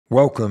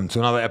Welcome to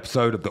another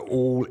episode of the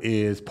All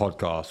Ears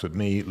podcast with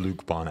me,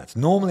 Luke Barnett.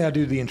 Normally I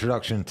do the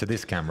introduction to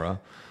this camera,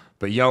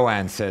 but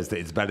Yoann says that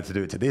it's better to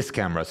do it to this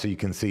camera so you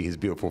can see his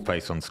beautiful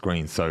face on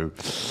screen. So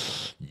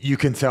you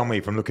can tell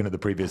me from looking at the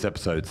previous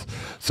episodes.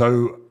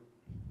 So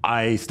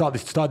I started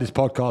this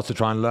podcast to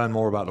try and learn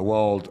more about the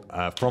world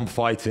from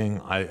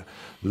fighting. I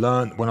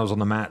learned when I was on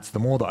the mats, the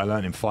more that I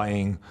learned in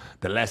fighting,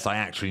 the less I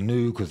actually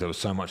knew because there was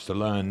so much to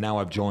learn. Now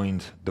I've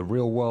joined the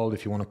real world,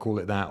 if you want to call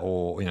it that,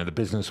 or the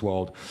business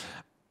world.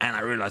 And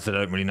I realized I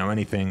don't really know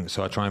anything,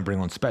 so I try and bring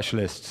on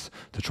specialists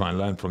to try and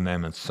learn from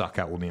them and suck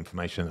out all the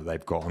information that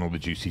they've got and all the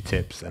juicy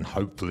tips, and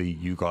hopefully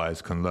you guys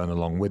can learn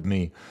along with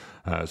me.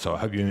 So I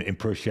hope you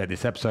appreciate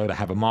this episode. I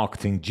have a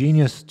marketing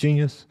genius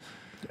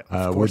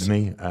with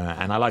me,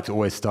 and I like to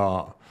always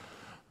start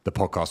the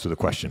podcast with a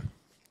question.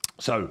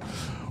 So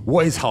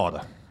what is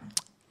harder,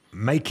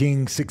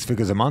 making six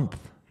figures a month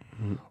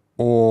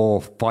or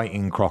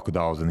fighting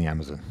crocodiles in the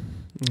Amazon?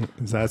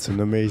 That's an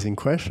amazing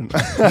question.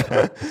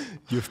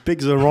 You've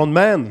picked the wrong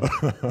man.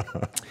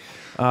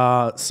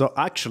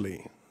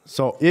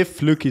 So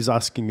if Luke is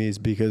asking me, it's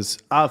because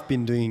I've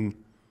been doing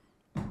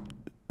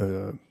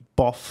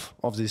both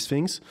of these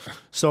things.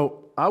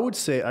 So I would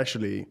say,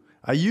 actually,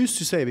 I used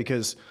to say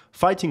because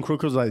fighting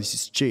crocodiles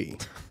is G,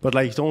 but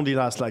it only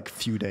lasts a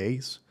few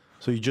days.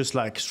 So you're just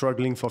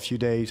struggling for a few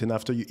days, and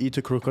after you eat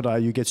a crocodile,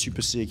 you get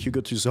super sick. You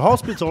go to the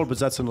hospital, but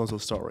that's another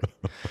story.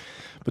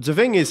 But the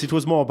thing is, it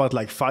was more about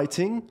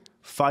fighting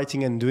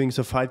and doing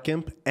the fight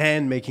camp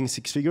and making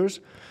six figures.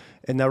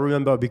 And I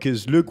remember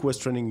because Luke was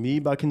training me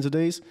back in the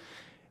days,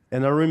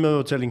 and I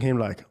remember telling him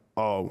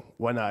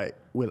when I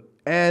will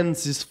end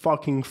this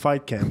fucking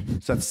fight camp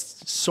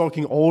that's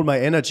sucking all my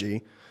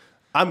energy,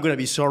 I'm going to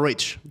be so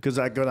rich because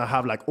I'm going to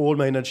have all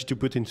my energy to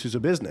put into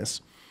the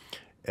business.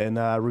 And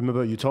I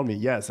remember you told me,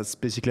 yes, that's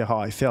basically how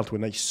I felt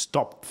when I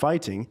stopped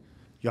fighting.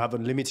 You have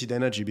unlimited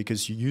energy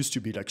because you used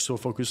to be so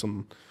focused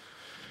on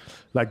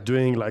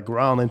doing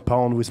ground and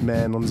pound with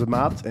men on the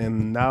mat,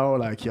 and now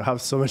you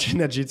have so much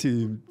energy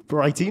to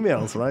write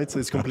emails, right? So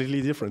it's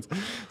completely different.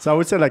 So I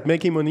would say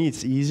making money,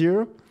 it's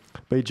easier,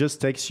 but it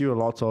just takes you a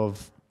lot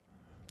of,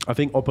 I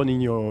think, opening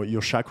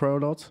your chakra a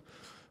lot.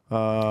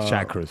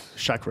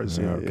 Chakras,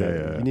 yeah. Okay,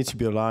 yeah. You need to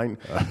be aligned.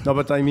 No,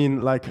 but I mean,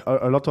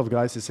 a lot of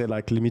guys, they say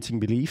limiting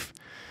belief.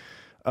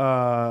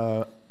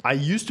 I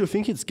used to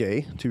think it's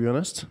gay, to be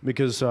honest,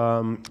 because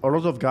a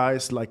lot of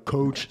guys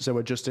coach, they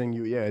were just telling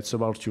you, yeah, it's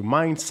about your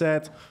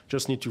mindset,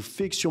 just need to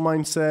fix your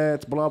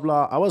mindset, blah,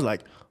 blah. I was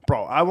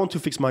bro, I want to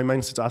fix my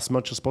mindset as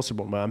much as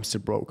possible, but I'm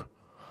still broke.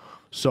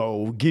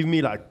 So give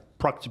me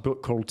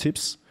practical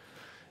tips.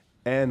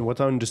 And what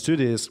I understood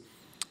is,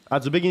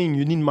 at the beginning,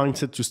 you need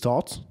mindset to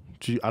start,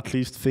 to at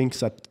least think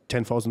that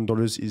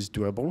 $10,000 is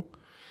doable.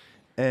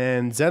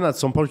 And then at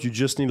some point, you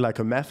just need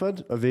a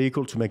method, a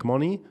vehicle to make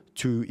money,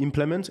 to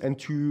implement, and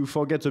to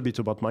forget a bit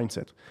about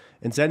mindset.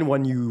 And then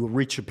when you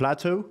reach a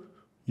plateau,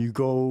 you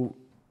go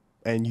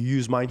and you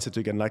use mindset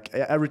again.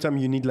 Every time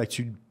you need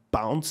to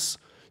bounce,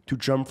 to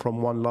jump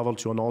from one level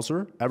to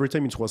another. Every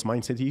time it was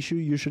mindset issue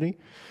usually.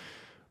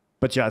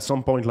 But yeah, at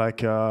some point,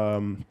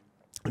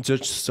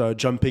 just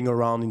jumping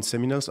around in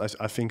seminars,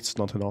 I think it's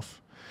not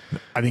enough.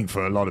 I think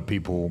for a lot of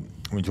people,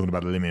 when you're talking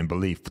about the limiting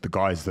belief, the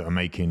guys that are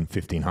making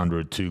 $1,500,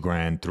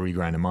 $2,000,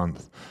 $3,000 a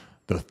month,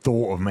 the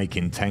thought of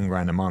making 10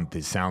 grand a month,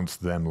 it sounds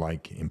to them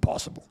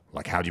impossible.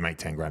 How do you make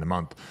 10 grand a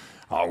month?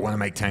 Oh, when I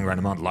make 10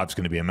 grand a month, life's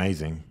going to be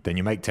amazing. Then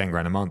you make 10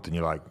 grand a month and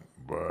you're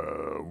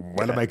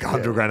when I make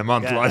 100 grand a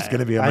month, life's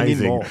going to be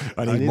amazing.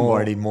 I need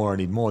more.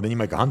 Then you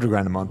make 100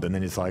 grand a month and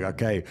then it's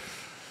okay,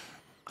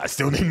 I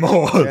still need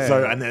more. Yeah.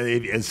 So, and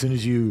as soon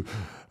as you...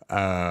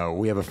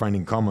 we have a friend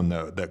in common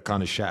that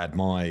kind of shattered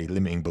my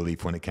limiting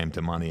belief when it came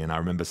to money. And I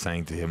remember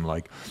saying to him,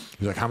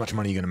 he was how much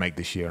money are you going to make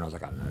this year? And I was I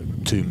don't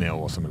know, 2 mil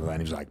or something like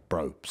that. And he was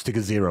bro, stick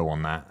a zero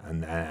on that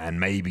and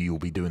maybe you'll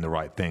be doing the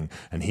right thing.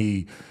 And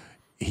he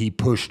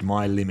pushed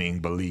my limiting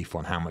belief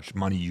on how much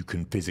money you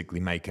can physically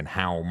make and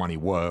how money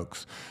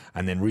works.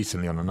 And then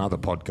recently on another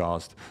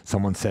podcast,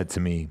 someone said to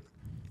me,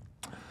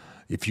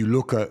 if you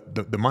look at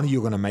the money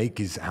you're going to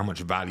make is how much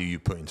value you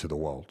put into the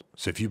world.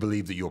 So if you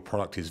believe that your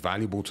product is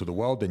valuable to the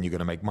world, then you're going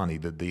to make money.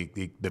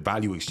 The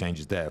value exchange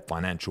is there,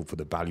 financial for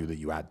the value that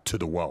you add to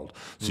the world.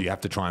 So you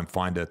have to try and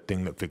find a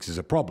thing that fixes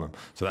a problem.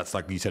 So that's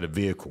like you said, a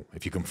vehicle.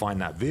 If you can find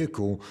that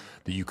vehicle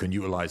that you can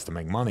utilize to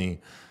make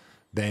money,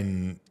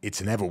 then it's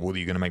inevitable that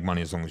you're going to make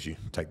money as long as you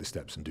take the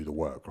steps and do the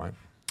work, right?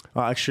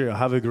 Actually, I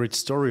have a great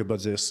story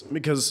about this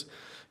because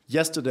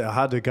yesterday I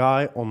had a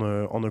guy on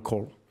a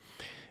call.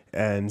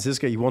 And this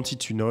guy, he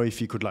wanted to know if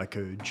he could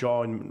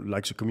join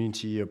the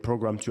community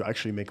program to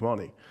actually make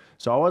money.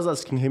 So I was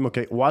asking him,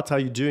 okay, what are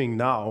you doing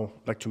now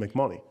to make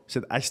money? He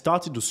said, I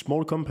started a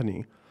small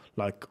company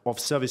of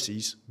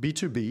services,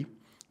 B2B,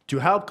 to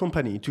help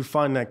company to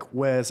find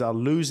where they're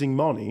losing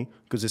money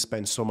because they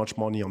spend so much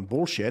money on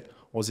bullshit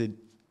or they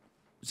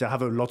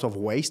have a lot of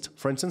waste.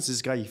 For instance,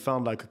 this guy, he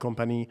found a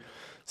company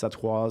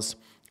that was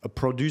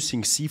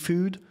producing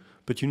seafood,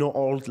 but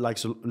all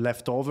the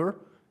leftover,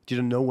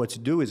 didn't know what to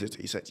do with it.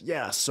 He said,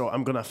 yeah, so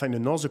I'm going to find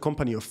another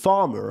company, a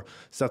farmer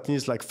that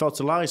needs like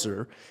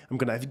fertilizer. I'm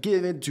going to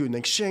give it to an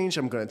exchange.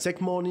 I'm going to take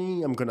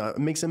money. I'm going to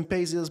make some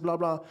paces, blah,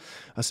 blah.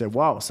 I said,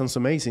 wow, sounds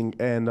amazing.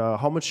 And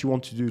how much you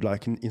want to do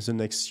like in the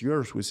next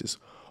years with this?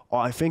 Oh,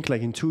 I think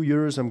like in 2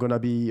 years, I'm going to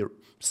be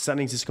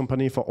selling this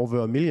company for over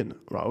 $1 million.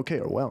 Right, okay,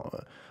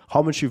 well,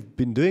 how much you've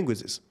been doing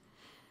with this?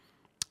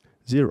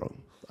 0.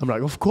 I'm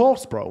like, of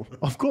course, bro.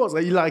 Of course.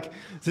 Like,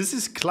 this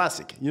is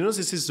classic. You know,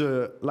 this is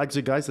like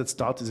the guys that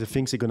started the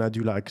things they're going to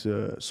do, like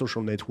the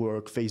social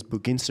network,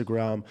 Facebook,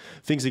 Instagram,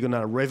 things they're going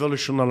to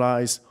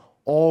revolutionize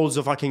all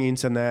the fucking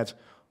internet.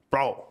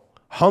 Bro,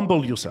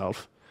 humble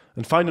yourself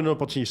and find an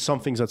opportunity,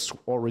 something that's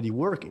already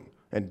working,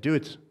 and do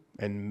it,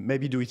 and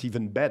maybe do it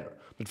even better.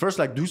 But first,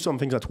 like, do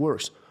something that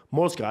works.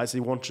 Most guys,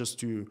 they want just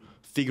to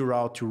figure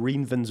out, to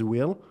reinvent the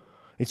wheel.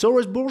 It's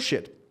always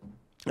bullshit.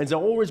 And they're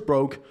always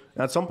broke.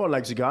 And at some point,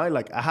 like the guy,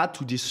 like I had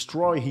to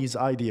destroy his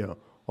idea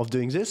of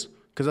doing this.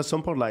 Because at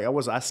some point, like I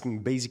was asking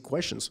basic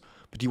questions,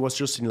 but he was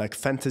just in like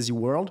fantasy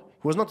world.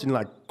 He was not in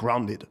like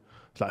grounded.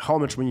 It's like, how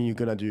much money you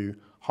gonna do?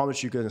 How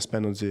much you gonna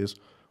spend on this?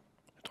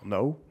 I don't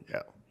know.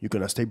 Yeah, you're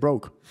gonna stay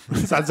broke.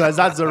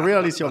 that's the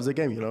reality of the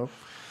game, you know?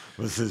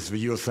 This is,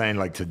 you're saying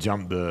like to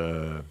jump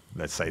the,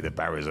 let's say the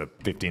barriers are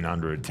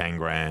 1,500, 10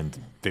 grand,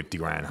 50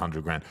 grand,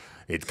 100 grand.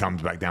 It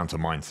comes back down to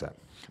mindset.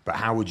 But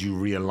how would you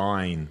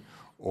realign,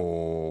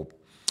 or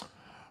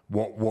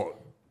what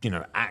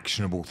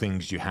actionable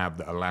things do you have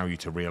that allow you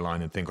to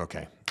realign and think,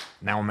 okay,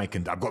 now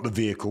I've got the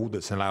vehicle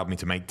that's allowed me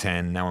to make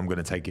 10. Now I'm going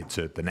to take it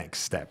to the next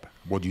step.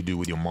 What do you do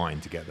with your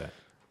mind to get there?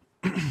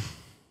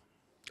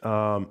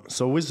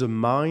 So with the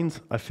mind,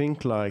 I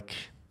think,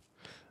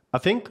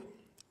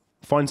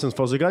 for instance,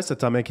 for the guys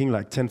that are making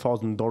like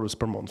 $10,000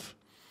 per month,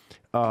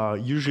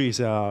 usually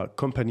their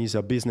companies,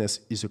 their business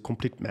is a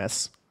complete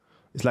mess.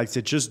 It's like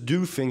they just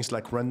do things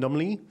like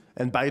randomly.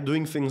 And by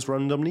doing things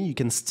randomly, you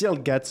can still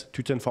get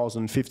to $10,000,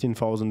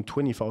 $15,000,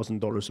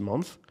 $20,000 a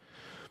month.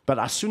 But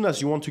as soon as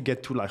you want to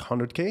get to like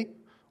 100K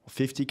or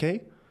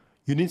 50K,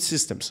 you need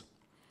systems.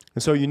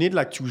 And so you need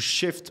like to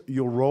shift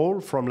your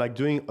role from like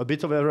doing a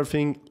bit of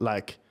everything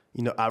like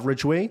in an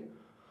average way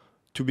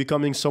to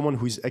becoming someone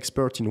who is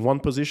expert in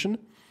one position,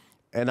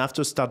 and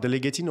after start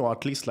delegating, or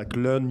at least like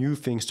learn new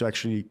things to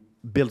actually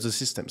build the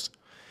systems.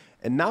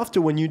 And after,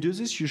 when you do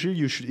this, usually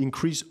you should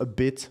increase a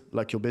bit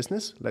like your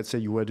business. Let's say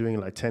you were doing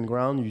like 10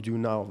 grand, you do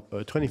now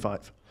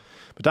 25.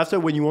 But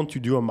after, when you want to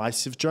do a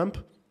massive jump,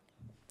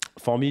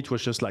 for me, it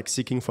was just like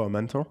seeking for a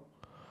mentor.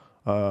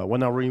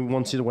 When I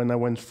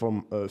went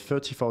from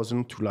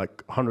 30,000 to like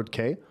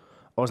 100K,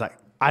 I was like,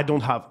 I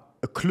don't have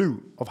a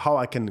clue of how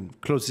I can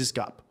close this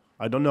gap.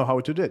 I don't know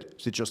how to do it.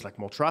 Is it just like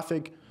more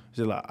traffic? Is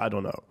it like, I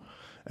don't know.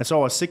 And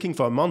so I was seeking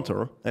for a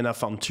mentor, and I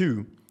found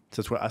 2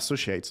 that were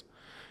associates.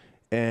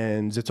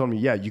 And they told me,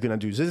 yeah, you're going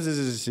to do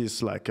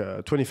this like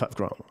 25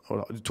 grand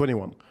or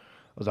 21. I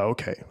was like,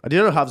 okay. I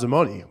didn't have the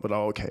money, but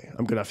okay,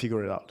 I'm going to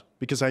figure it out.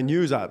 Because I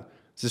knew that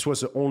this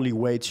was the only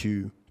way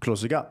to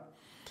close the gap.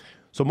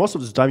 So most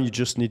of the time, you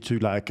just need to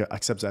like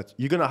accept that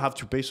you're going to have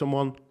to pay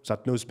someone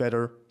that knows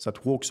better,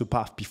 that walks the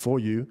path before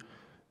you.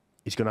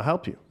 It's going to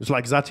help you. It's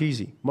like that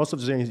easy. Most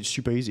of the time, it's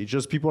super easy. It's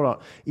just people are,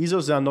 either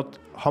they are not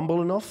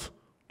humble enough,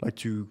 like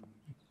to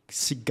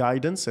seek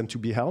guidance and to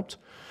be helped,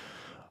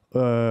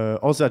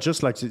 or they're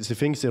just like the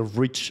things they've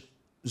reached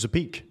the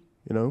peak,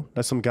 you know?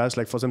 Like some guys,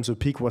 like for them, the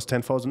peak was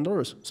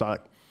 $10,000. So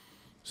like,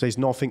 there's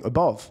nothing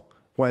above.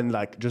 When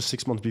like just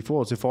 6 months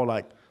before, they thought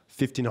like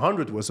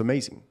 1,500 was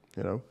amazing,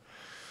 you know?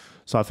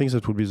 So I think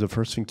that would be the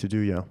first thing to do,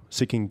 yeah.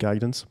 Seeking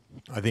guidance.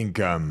 I think,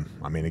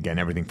 again,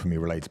 everything for me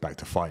relates back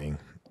to fighting,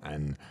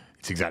 and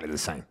it's exactly the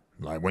same.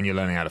 Like when you're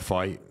learning how to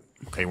fight,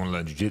 okay, you want to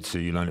learn jiu-jitsu,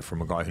 you learn it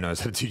from a guy who knows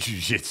how to teach you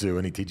jiu-jitsu,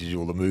 and he teaches you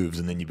all the moves,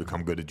 and then you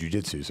become good at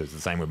jiu-jitsu. So it's the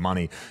same with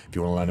money. If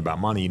you want to learn about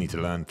money, you need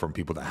to learn from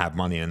people that have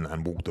money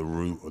and walk the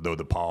route, or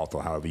the path,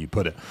 or however you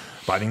put it.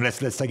 But I think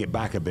let's take it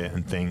back a bit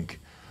and think,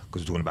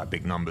 because we're talking about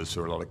big numbers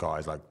for a lot of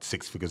guys, like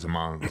 6 figures a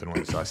month, and all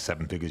this, like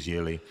 7 figures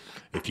yearly.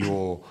 If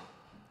you're,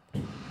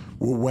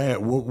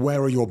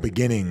 where are your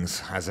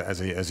beginnings as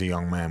a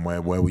young man?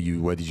 Where were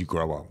you? Where did you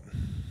grow up?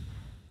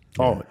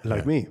 Oh,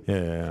 like me?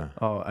 Yeah.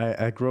 Oh,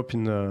 I grew up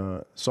in,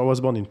 so I was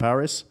born in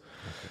Paris.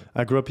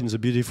 Okay. I grew up in the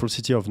beautiful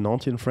city of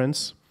Nantes in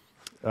France.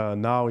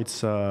 Now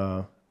it's,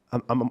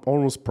 I'm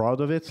almost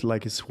proud of it.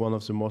 Like it's one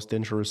of the most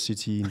dangerous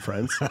cities in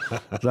France.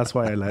 That's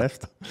why I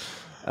left.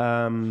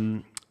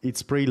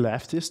 It's pretty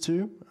leftist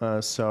too.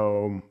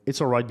 So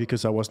it's all right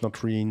because I was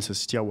not really in the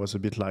city. I was a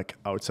bit like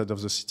outside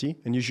of the city.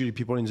 And usually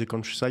people in the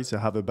countryside, they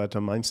have a better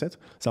mindset.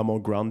 They're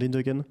more grounded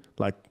again.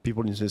 Like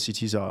people in the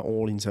cities are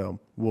all in their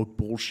work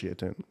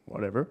bullshit and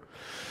whatever.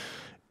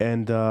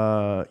 And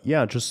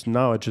just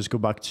now I just go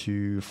back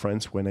to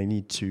France when I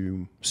need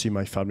to see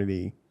my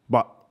family.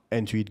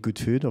 And to eat good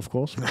food, of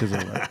course, because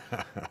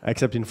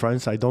except in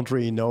France, I don't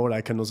really know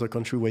like another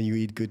country when you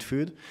eat good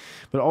food.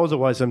 But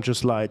otherwise, I'm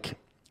just like,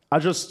 I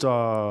just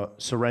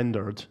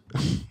surrendered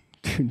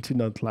to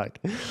not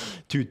like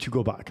to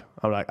go back.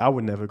 I'm like, I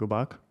would never go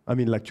back. I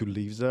mean, like to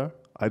live there.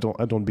 I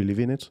don't believe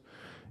in it.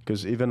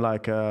 Because even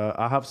like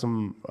I have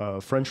some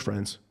French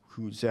friends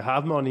who they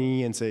have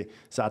money and they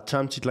are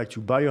tempted like to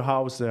buy a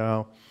house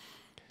there,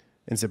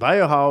 and they buy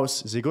a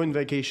house, they go on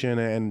vacation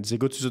and they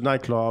go to the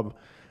nightclub,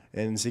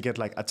 and they get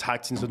like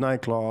attacked in the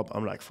nightclub.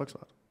 I'm like, fuck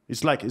that.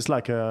 It's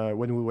like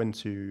when we went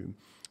to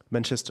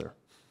Manchester,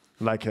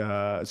 like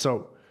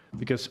so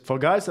because for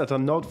guys that are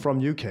not from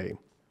UK,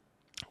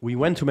 we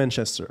went to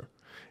Manchester,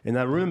 and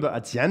I remember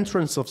at the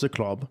entrance of the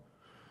club,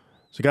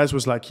 the guys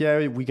was like,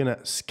 yeah, we're gonna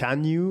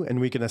scan you and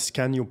we're gonna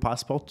scan your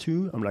passport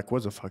too. I'm like,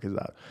 what the fuck is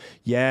that?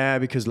 Yeah,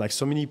 because like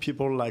so many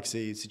people like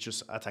they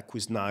just attack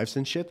with knives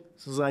and shit.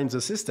 So they're in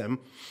the system,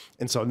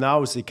 and so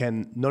now they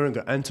can no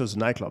longer enter the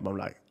nightclub. I'm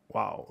like,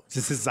 wow,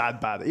 this is that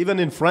bad. Even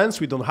in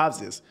France, we don't have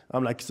this.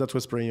 I'm like, that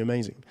was pretty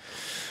amazing.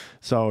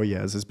 So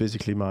yeah, this is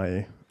basically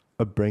my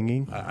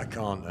upbringing. I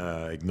can't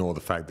ignore the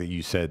fact that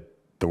you said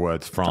the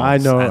words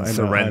France I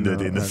surrendered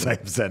know, in the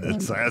same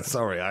sentence.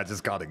 Sorry, I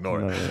just can't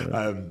ignore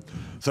it.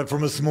 So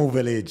from a small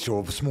village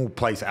or a small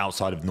place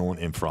outside of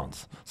Nantes in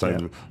France.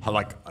 So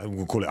like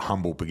we'll call it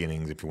humble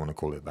beginnings if you want to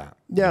call it that.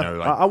 Yeah, you know,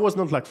 like, I was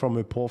not like from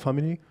a poor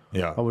family.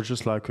 Yeah, I was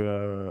just like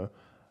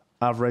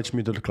average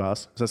middle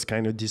class. That's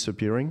kind of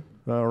disappearing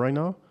right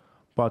now.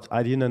 But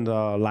I didn't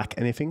lack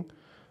anything.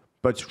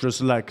 But just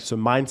like the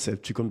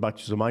mindset, to come back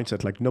to the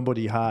mindset, like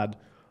nobody had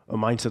a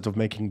mindset of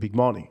making big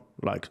money.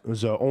 Like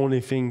the only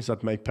things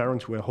that my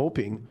parents were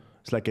hoping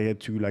is like I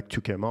had to like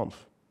 2K a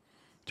month.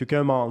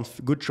 2K a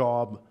month, good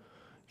job,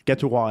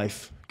 get a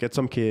wife, get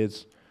some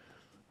kids,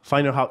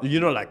 find a house, you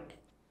know, like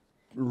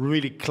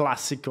really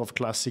classic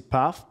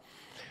path.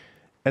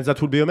 And that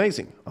would be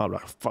amazing. I'm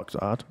like, fuck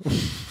that.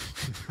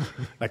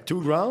 Like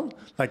 $2,000.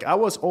 Like I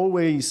was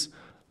always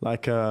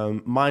like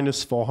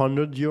minus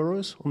 400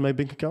 euros on my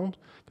bank account.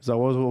 Because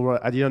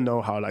I didn't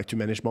know how like to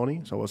manage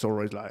money. So I was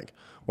always like,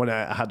 when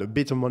I had a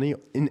bit of money,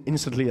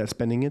 instantly I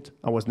spending it.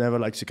 I was never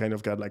like the kind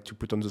of guy like to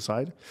put on the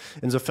side.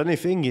 And the funny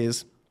thing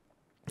is,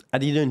 I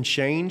didn't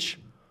change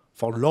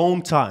for a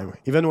long time.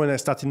 Even when I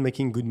started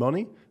making good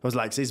money, I was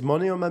like, there's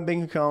money on my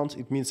bank account.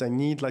 It means I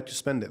need like to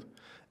spend it.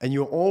 And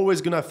you're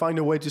always gonna find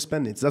a way to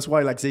spend it. That's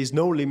why like there's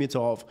no limit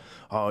of,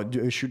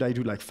 should I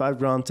do like $5,000,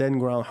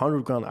 $10,000,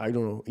 $100,000? I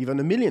don't know, even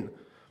 $1 million.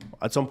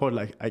 At some point,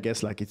 like I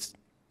guess like it's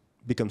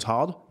becomes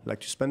hard like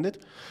to spend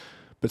it,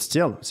 but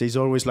still there's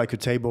always like a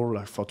table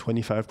like for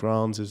 25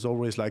 grand. There's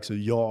always like the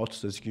yacht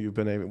that you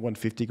can have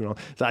 150 grand.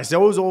 Like there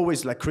was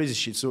always like crazy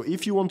shit. So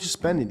if you want to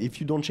spend it, if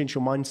you don't change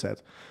your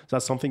mindset,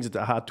 that's something that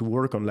I had to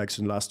work on like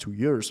in the last 2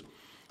 years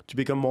to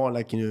become more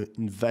like in an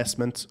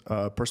investment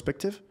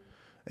perspective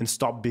and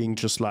stop being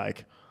just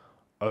like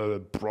a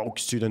broke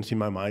student in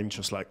my mind,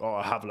 just like, oh,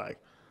 I have like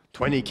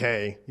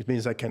 20K, it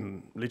means I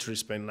can literally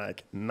spend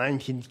like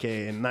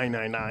 19K and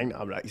 999.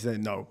 I'm like,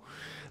 no.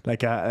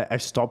 Like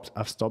I've stopped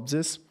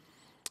this,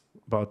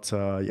 but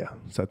yeah,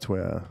 that's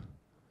where.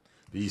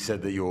 You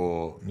said that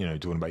you're,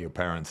 talking about your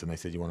parents, and they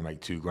said you want to make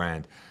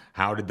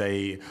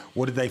 $2,000.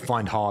 What did they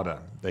find harder?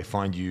 They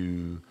find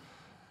you,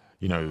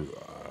 I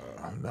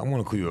don't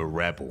want to call you a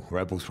rebel.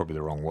 Rebel's probably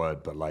the wrong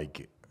word, but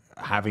like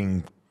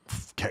having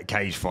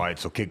cage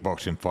fights or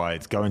kickboxing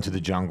fights, going to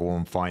the jungle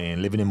and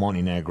fighting, living in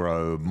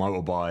Montenegro,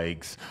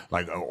 motorbikes,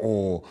 like,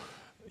 or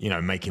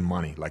making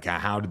money. Like,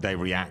 how did they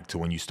react to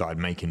when you started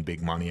making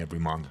big money every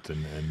month?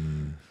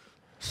 And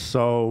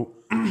so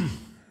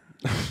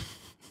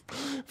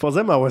for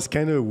them, I was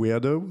kind of a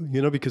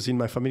weirdo, because in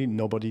my family,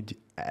 nobody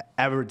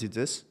ever did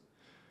this.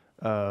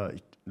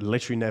 It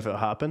literally never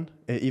happened.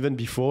 Even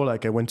before,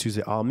 like I went to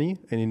the army,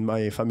 and in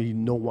my family,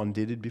 no one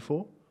did it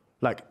before.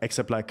 Like,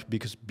 except like,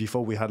 because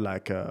before we had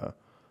like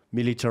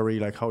military,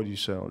 like how do you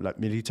say, like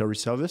military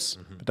service.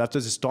 Mm-hmm. But after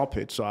they stopped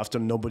it, so after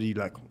nobody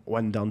like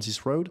went down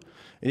this road.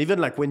 And even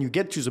like when you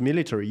get to the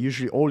military,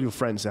 usually all your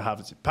friends, they have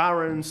the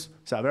parents,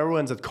 they have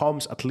everyone that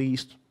comes at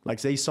least, like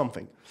there is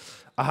something.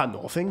 I had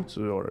nothing,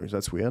 so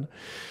that's weird.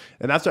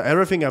 And after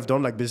everything I've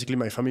done, like basically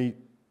my family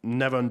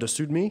never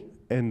understood me.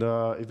 And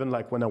even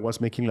like when I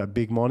was making like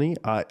big money,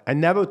 I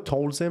never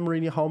told them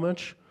really how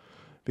much.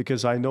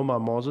 Because I know my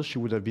mother, she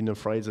would have been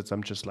afraid that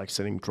I'm just like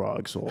selling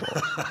drugs or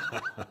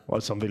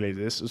or something like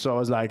this. So I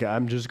was like,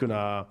 I'm just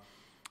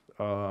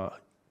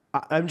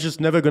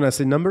never gonna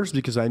say numbers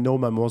because I know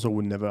my mother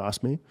would never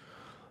ask me.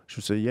 She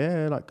would say,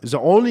 yeah. Like the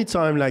only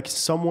time like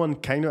someone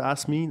kind of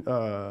asked me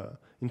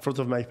in front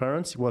of my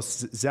parents, it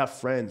was their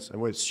friends and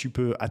were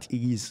super at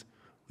ease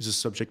with the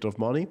subject of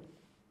money.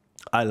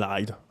 I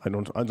lied. I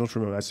don't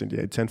remember. I said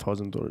yeah,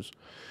 $10,000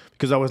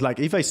 because I was like,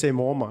 if I say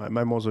more,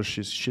 my mother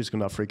she's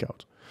gonna freak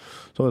out.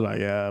 So I was like,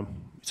 yeah,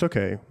 it's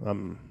okay.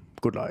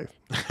 Good life.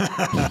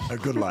 A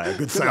good life. A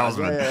good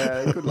salesman.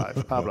 Yeah, good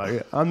life. I'm like,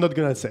 yeah, I'm not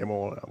gonna say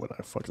more when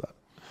I fuck that.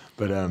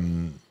 But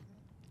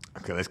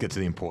okay, let's get to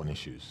the important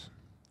issues.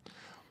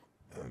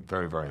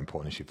 Very, very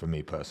important issue for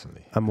me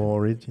personally. I'm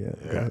worried.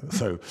 Yeah.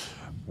 So,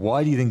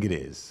 why do you think it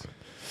is,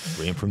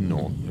 being from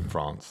Nantes in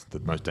France, the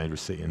most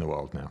dangerous city in the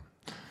world now,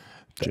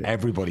 that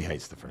everybody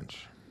hates the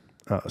French?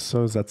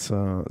 So that's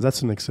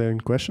an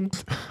excellent question.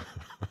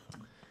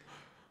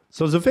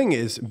 So the thing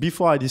is,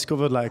 before I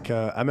discovered like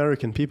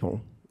American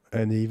people,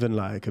 and even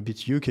like a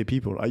bit UK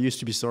people. I used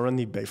to be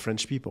surrounded by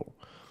French people.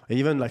 And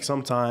even like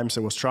sometimes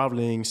I was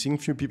traveling, seeing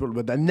few people,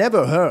 but I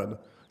never heard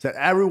that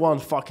everyone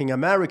fucking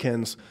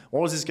Americans,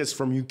 all these guys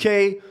from UK,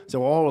 they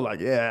were all like,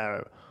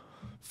 yeah,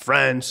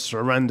 France,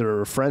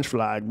 surrender, French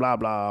flag, blah,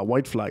 blah,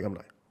 white flag. I'm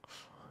like,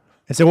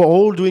 and they were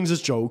all doing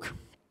this joke,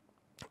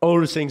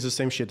 all saying the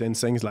same shit and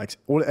saying like,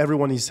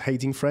 everyone is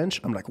hating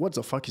French. I'm like, what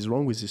the fuck is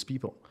wrong with these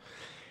people?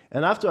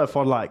 And after I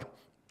thought like,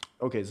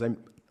 okay, there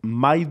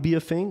might be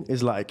a thing,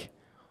 is like,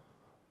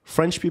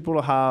 French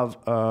people have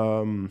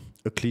a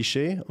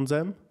cliche on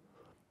them,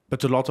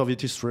 but a lot of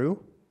it is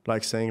true.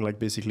 Like saying like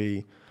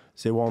basically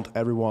they want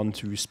everyone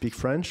to speak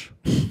French.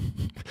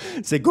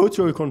 They go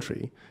to a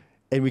country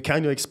and we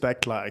kind of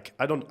expect like,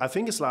 I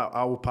think it's like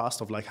our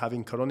past of like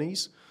having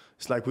colonies.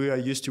 It's like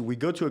we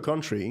go to a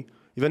country,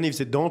 even if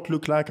they don't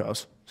look like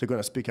us, they're going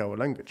to speak our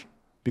language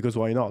because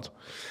why not?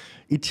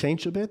 It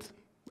changed a bit.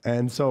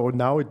 And so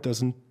now it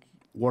doesn't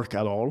work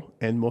at all.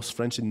 And most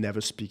French never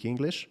speak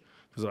English.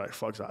 Because like,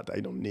 fuck that, I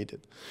don't need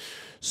it.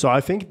 So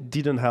I think it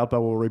didn't help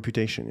our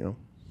reputation, you know?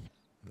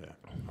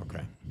 Yeah,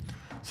 okay.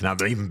 So now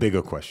the even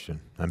bigger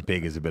question, and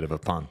big is a bit of a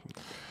pun.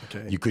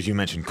 Okay. Because you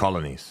mentioned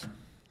colonies.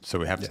 So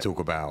we have to talk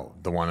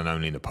about the one and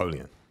only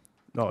Napoleon.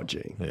 Oh,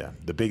 G. Yeah,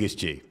 the biggest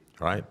G,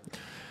 right?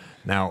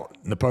 Now,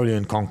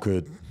 Napoleon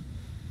conquered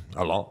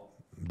a lot,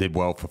 did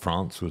well for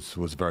France,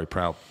 was very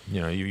proud.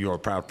 You know, you're a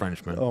proud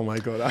Frenchman. Oh my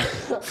God,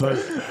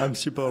 I'm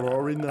super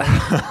worried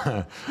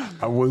now.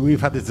 We've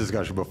had this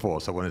discussion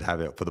before, so I wanted to have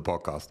it for the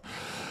podcast.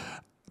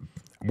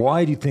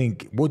 What do you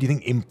think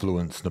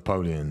influenced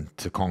Napoleon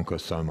to conquer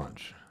so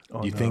much?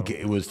 Do you think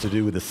it was to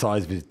do with the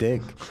size of his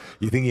dick?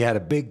 You think he had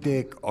a big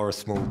dick or a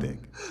small dick?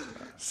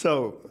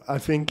 So I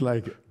think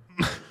like...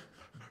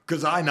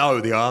 Because I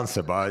know the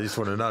answer, but I just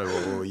want to know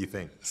what you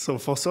think. So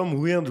for some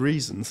weird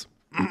reasons...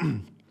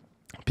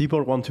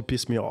 people want to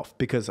piss me off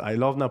because I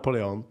love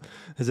Napoleon.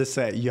 As I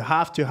say, you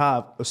have to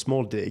have a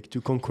small dick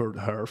to conquer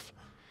the earth.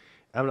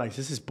 I'm like,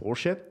 this is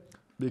bullshit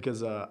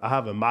because I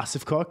have a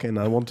massive cock and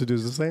I want to do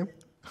the same.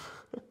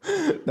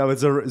 Now,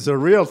 the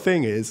real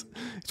thing is,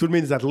 it would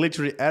mean that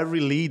literally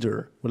every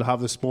leader will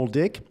have a small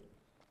dick.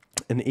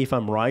 And if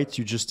I'm right,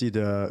 you just did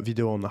a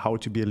video on how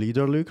to be a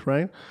leader, Luke,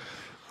 right?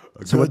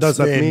 So what does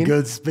that mean?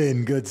 Good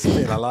spin.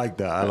 I like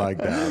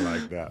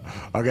that.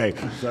 Okay,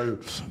 so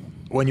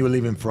when you were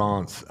leaving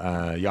France,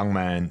 young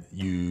man,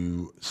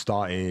 you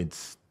started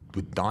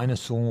with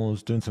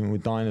dinosaurs, doing something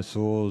with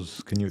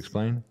dinosaurs. Can you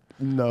explain?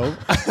 No.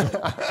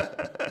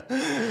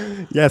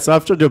 Yeah, so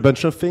after a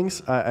bunch of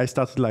things, I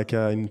started like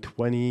in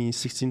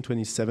 2016,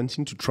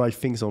 2017 to try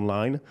things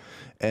online.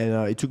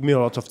 And it took me a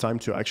lot of time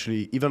to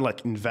actually even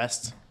like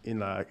invest in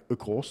like a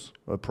course,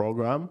 a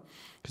program.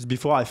 Because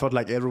before I thought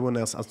like everyone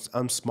else,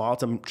 I'm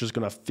smart, I'm just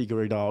going to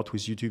figure it out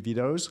with YouTube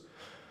videos.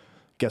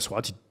 Guess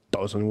what? It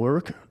doesn't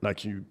work.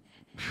 Like you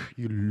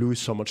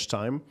lose so much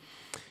time.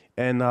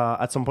 And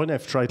at some point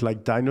I've tried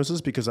like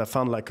Dinosaurs because I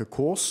found like a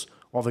course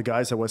of the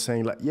guys that were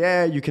saying like,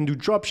 yeah, you can do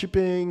drop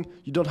shipping.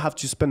 You don't have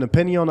to spend a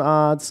penny on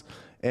ads.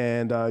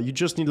 And you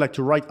just need like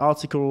to write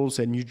articles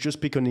and you just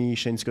pick a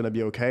niche and it's going to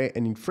be okay.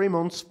 And in 3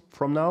 months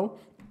from now,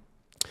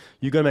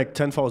 you're going to make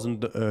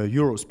 10,000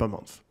 euros per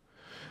month.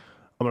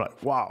 I'm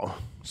like, wow,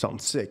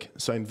 sounds sick.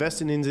 So I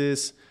invested in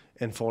this,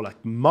 and for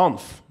like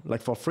month,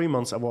 like for 3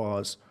 months,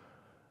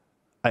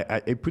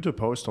 I put a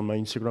post on my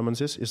Instagram on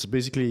this. It's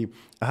basically,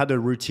 I had a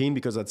routine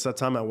because at that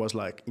time I was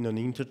like in an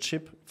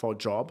internship for a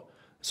job.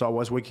 So I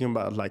was waking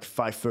up at like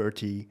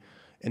 5:30,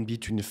 and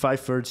between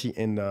 5:30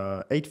 and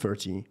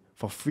 8:30,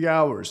 for 3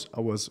 hours,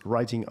 I was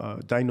writing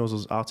a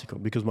dinosaurs article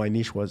because my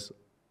niche was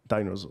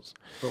dinosaurs.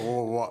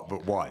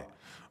 But why?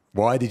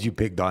 Why did you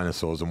pick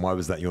dinosaurs, and why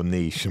was that your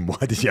niche, and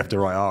why did you have to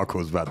write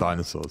articles about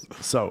dinosaurs?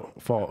 So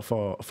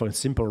for a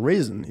simple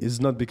reason,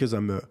 it's not because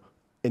I'm a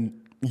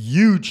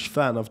huge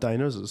fan of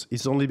dinosaurs.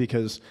 It's only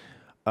because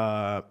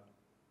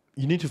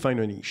you need to find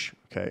a niche,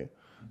 okay?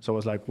 So I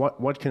was like,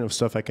 what kind of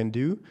stuff I can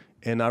do?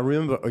 And I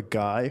remember a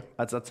guy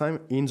at that time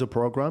in the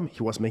program,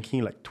 he was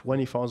making like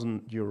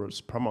 20,000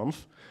 euros per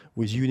month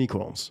with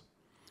unicorns.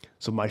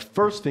 So my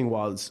first thing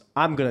was,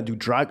 I'm gonna do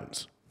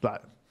dragons,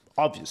 like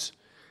obvious.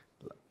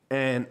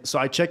 And so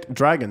I checked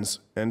dragons,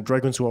 and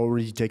dragons were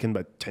already taken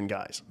by 10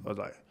 guys. I was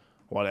like,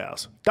 what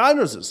else?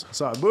 Dinosaurs.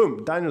 So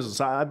boom, dinosaurs.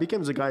 So I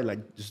became the guy,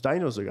 like this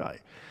dinosaur guy.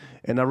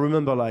 And I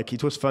remember like,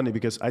 it was funny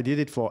because I did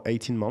it for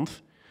 18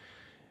 months.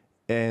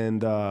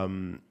 And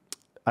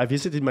I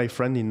visited my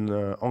friend in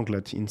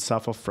Anglet in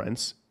south of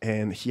France.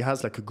 And he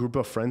has like a group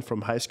of friends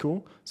from high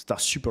school that are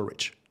super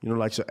rich. You know,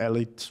 like the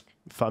elite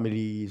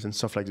families and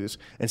stuff like this.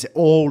 And they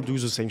all do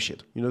the same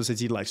shit. You know, they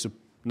did like the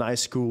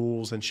nice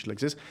schools and shit like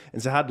this.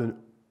 And they had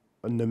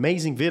an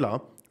amazing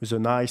villa with a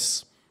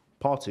nice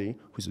party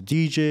with a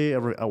DJ.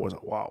 I was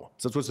like, wow.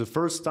 That was the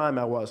first time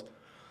I was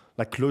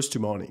like close to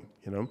money,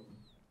 you know?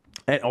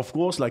 And of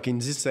course, like in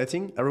this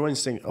setting, everyone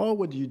is saying, oh,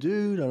 what do you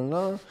do? La,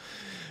 la, la.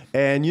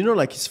 And you know,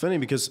 like it's funny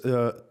because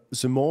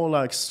the more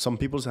like some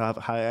people have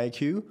high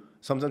IQ,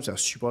 sometimes they're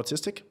super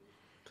autistic.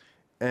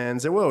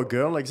 And there were a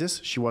girl like this.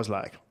 She was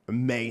like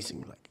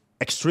amazing, like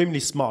extremely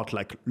smart,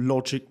 like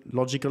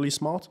logically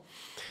smart.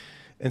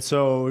 And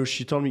so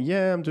she told me,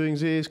 yeah, I'm doing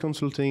this,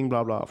 consulting,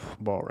 blah, blah,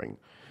 boring.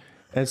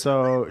 And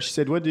so she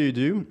said, what do you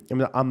do?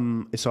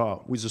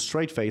 So with a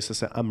straight face, I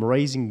said, I'm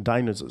raising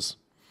dinosaurs.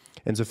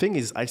 And the thing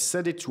is, I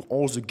said it to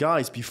all the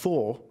guys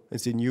before, and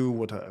they knew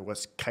what I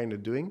was kind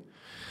of doing.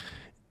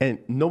 And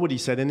nobody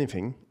said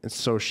anything. And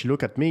so she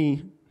looked at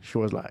me, she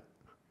was like,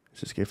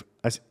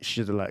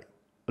 she's like,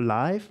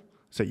 alive? I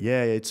said,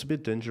 yeah, it's a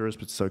bit dangerous,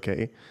 but it's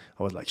okay.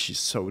 I was like, she's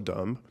so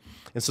dumb.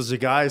 And so the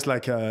guys,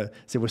 like,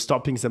 they were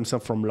stopping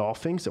themselves from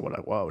laughing. They were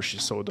like, wow,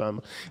 she's so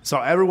dumb. So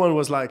everyone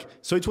was like,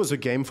 so it was a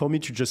game for me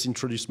to just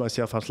introduce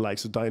myself as like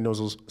the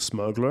dinosaurs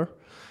smuggler.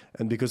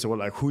 And because they were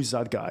like, who is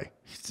that guy?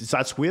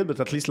 That's weird, but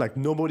at least like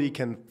nobody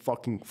can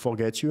fucking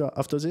forget you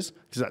after this.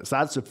 Because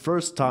that's the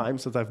first time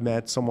that I've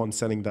met someone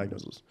selling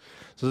dinosaurs.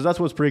 So that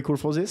was pretty cool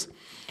for this.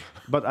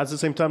 But at the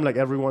same time, like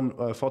everyone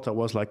thought I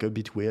was like a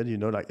bit weird, you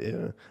know, like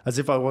as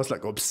if I was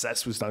like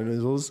obsessed with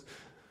dinosaurs.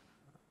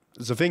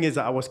 The thing is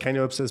that I was kind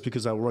of obsessed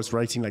because I was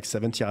writing like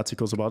 70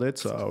 articles about it.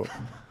 So,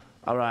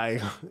 all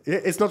right,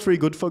 it's not very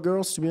good for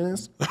girls, to be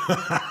honest.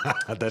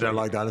 They don't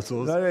like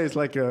dinosaurs? No, it's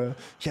like, yeah,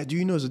 do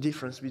you know the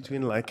difference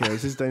between like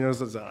this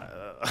dinosaurs?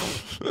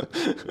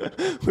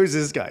 Who's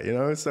this guy, you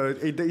know? So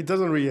it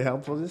doesn't really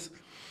help for this.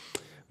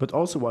 But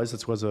also wise,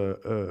 that was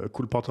a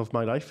cool part of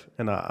my life.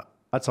 And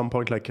at some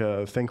point, like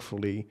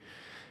thankfully,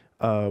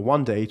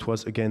 one day it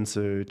was against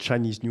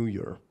Chinese New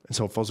Year. And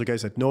so for the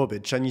guys that know a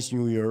bit, Chinese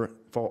New Year,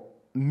 for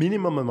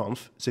minimum a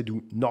month, they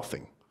do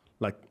nothing.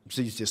 Like,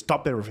 they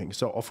stop everything.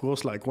 So, of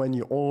course, like,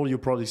 when all your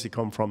products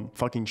come from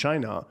fucking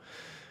China,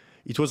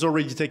 it was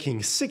already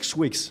taking 6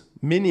 weeks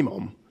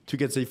minimum to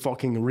get the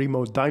fucking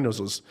remote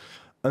dinosaurs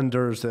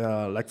under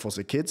the, like, for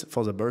the kids,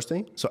 for the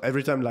birthday. So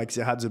every time, like,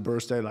 they had the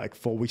birthday, like,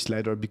 4 weeks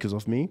later because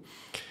of me.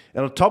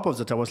 And on top of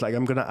that, I was like,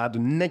 I'm going to add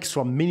an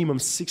extra minimum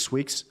 6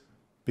 weeks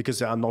because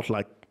they are not,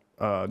 like,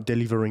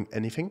 delivering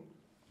anything.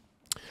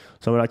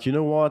 So I'm like, you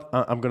know what?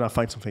 I'm going to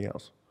find something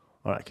else.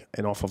 All right,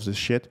 enough of this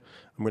shit.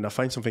 I'm going to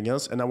find something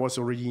else. And I was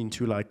already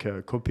into like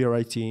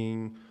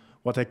copywriting,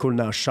 what I call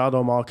now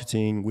shadow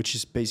marketing, which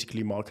is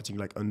basically marketing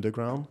like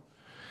underground.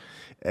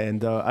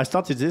 And I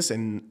started this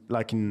and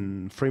like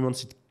in 3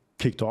 months it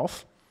kicked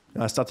off.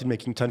 And I started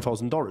making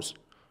 $10,000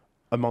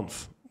 a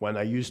month when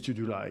I used to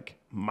do like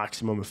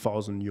maximum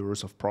 1,000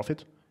 euros of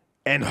profit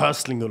and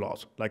hustling a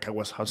lot. Like I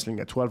was hustling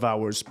at 12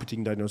 hours,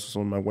 putting dinosaurs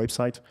on my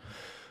website.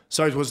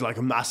 So it was like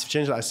a massive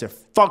change. I said,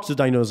 fuck the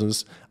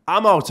dinosaurs.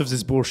 I'm out of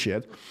this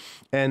bullshit.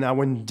 And I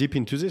went deep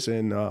into this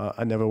and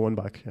I never went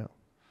back. Yeah.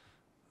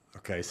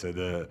 Okay, so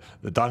the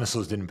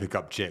dinosaurs didn't pick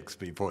up chicks,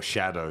 but you thought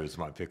shadows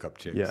might pick up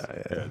chicks. Yeah.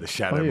 The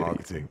shadow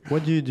marketing.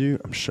 What do you do?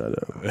 I'm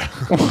shadow.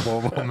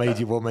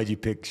 what made you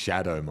pick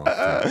shadow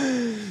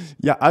marketing?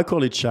 Yeah, I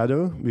call it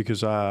shadow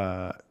because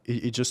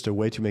it's just a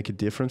way to make it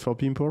different for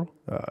people.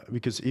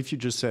 Because if you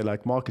just say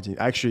like marketing,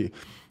 actually,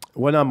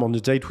 when I'm on a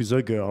date with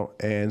a girl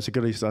and the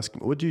girl is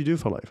asking, what do you do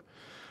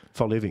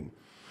for living?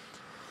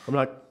 I'm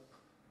like,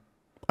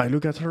 I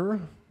look at her,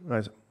 I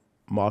say,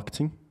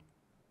 marketing.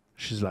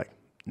 She's like,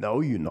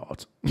 no, you're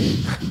not.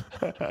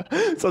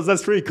 So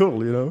that's pretty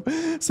cool, you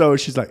know? So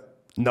she's like,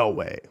 no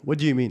way. What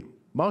do you mean?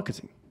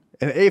 Marketing.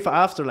 And if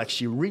after like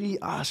she really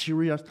asked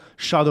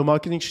shadow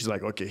marketing, she's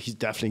like, okay, he's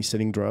definitely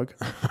selling drug.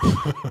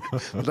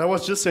 But I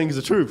was just saying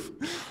the truth.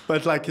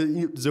 But like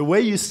the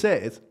way you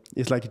say it,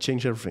 it's like it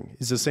changed everything.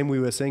 It's the same we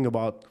were saying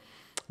about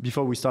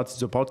before we started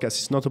the podcast.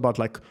 It's not about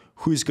like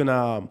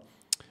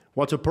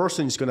what a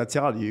person is gonna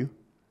tell you.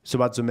 It's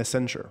about the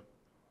messenger.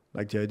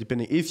 Like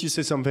depending, if you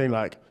say something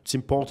like it's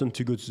important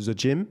to go to the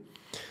gym,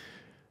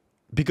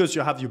 because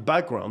you have your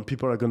background,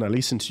 people are gonna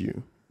listen to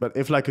you. But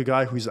if like a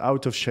guy who is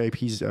out of shape,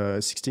 he's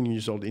 16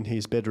 years old in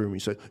his bedroom, he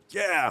said,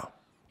 yeah,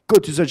 go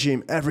to the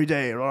gym every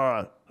day.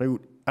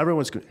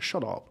 Everyone's going to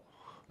shut up.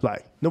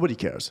 Like, nobody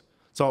cares.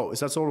 So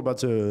that's all about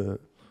the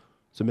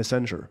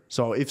messenger.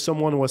 So if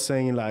someone was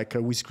saying like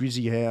with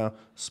greasy hair,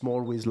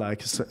 small with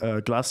like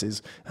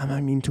glasses,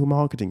 I'm into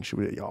marketing, she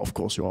would be, yeah, of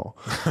course you are.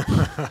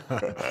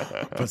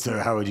 But so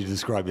how would you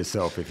describe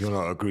yourself if you're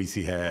not a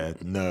greasy haired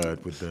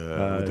nerd with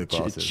the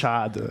glasses?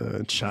 Chad.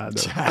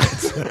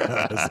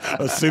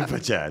 A super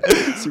Chad.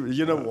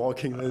 You know,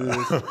 walking like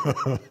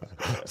this.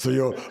 So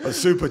you're a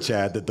super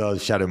Chad that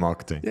does shadow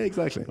marketing. Yeah,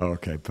 exactly.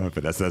 Okay,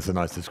 perfect. That's a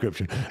nice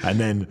description. And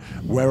then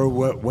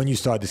when you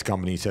started this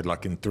company, you said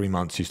like in 3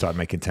 months you started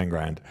making 10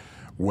 grand.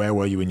 Where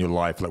were you in your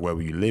life? Like, where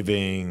were you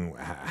living?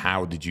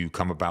 How did you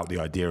come about the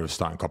idea of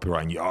starting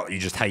copywriting? You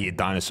just hated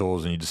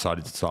dinosaurs and you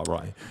decided to start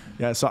writing?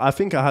 Yeah, so I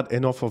think I had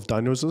enough of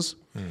dinosaurs.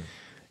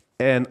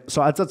 And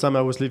so at that time,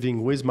 I was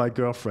living with my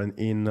girlfriend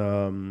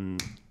in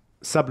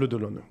Sable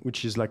d'Olonne,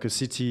 which is like a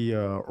city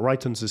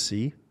right on the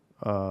sea.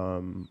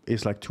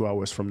 It's like 2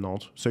 hours from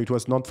Nantes. So it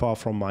was not far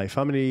from my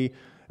family.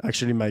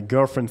 Actually, my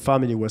girlfriend's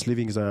family was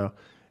living there.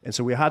 And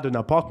so we had an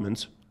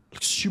apartment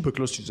super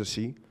close to the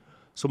sea.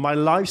 So my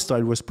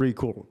lifestyle was pretty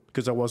cool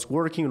because I was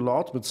working a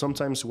lot, but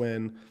sometimes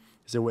when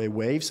there were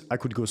waves, I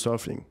could go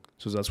surfing.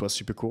 So that was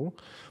super cool.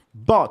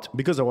 But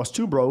because I was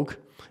too broke,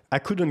 I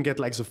couldn't get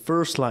like the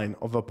first line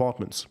of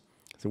apartments.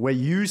 the way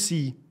you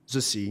see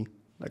the sea,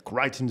 like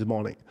right in the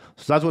morning.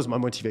 So that was my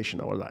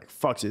motivation. I was like,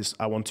 fuck this,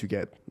 I want to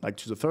get like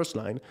to the first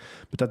line.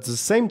 But at the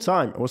same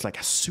time, I was like,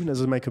 as soon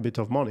as I make a bit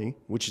of money,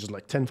 which is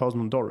like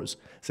 $10,000,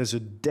 so the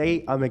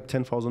day I make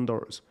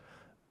 $10,000,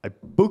 I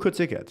book a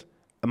ticket,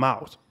 I'm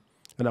out.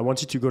 And I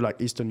wanted to go like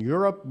Eastern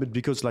Europe, but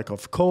because like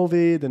of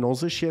COVID and all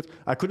this shit,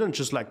 I couldn't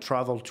just like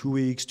travel 2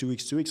 weeks.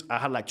 I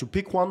had like to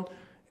pick one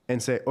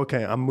and say,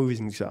 okay, I'm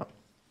moving this out.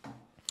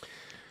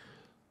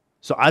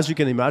 So as you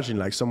can imagine,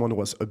 like someone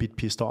was a bit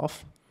pissed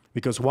off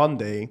because one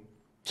day,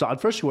 so at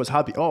first she was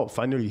happy. Oh,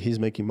 finally he's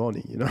making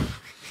money, you know.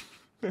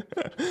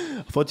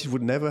 I thought it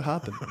would never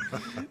happen.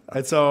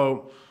 And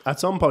so at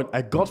some point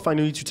I got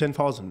finally to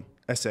 10,000.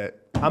 I said,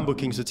 I'm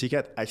booking the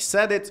ticket. I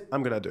said it,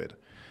 I'm going to do it.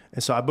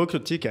 And so I booked a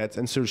ticket.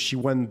 And so she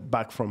went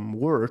back from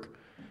work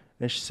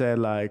and she said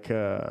like,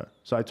 so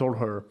I told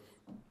her,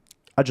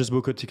 I just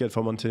booked a ticket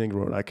for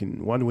Montenegro, like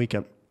in 1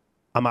 weekend.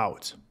 I'm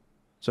out.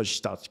 So she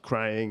started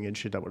crying and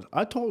shit.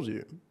 I told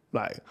you,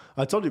 but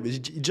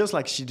it just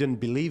like she didn't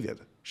believe it.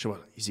 She was,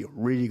 is he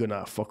really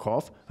gonna fuck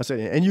off? I said,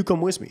 and you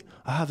come with me.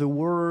 I have a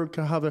work,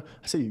 I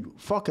said, you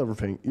fuck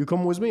everything. You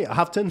come with me. I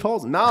have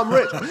 10,000. Now I'm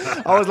rich.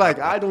 I was like,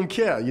 I don't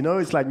care. You know,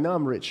 it's like, now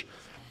I'm rich.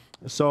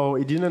 So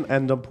it didn't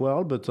end up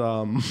well, but...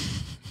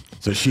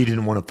 So she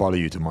didn't want to follow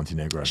you to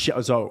Montenegro?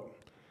 So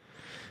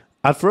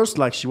at first,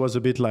 like, she was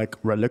a bit like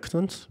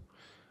reluctant.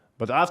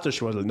 But after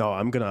she was like, no,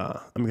 I'm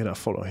gonna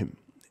follow him.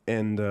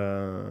 And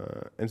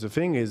the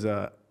thing is,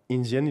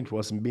 in the end, it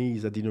was me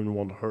that didn't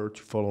want her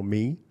to follow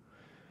me.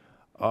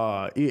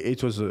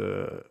 It was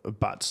a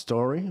bad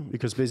story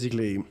because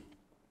basically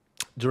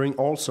during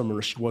all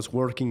summer she was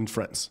working in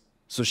France,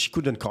 so she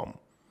couldn't come.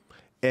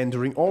 And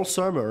during all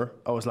summer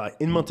I was like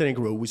in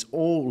Montenegro with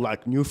all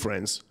like new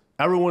friends.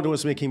 Everyone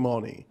was making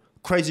money,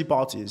 crazy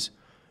parties,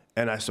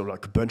 and I saw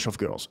like a bunch of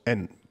girls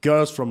and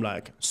girls from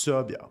like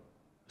Serbia,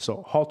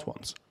 so hot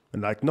ones.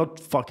 And like not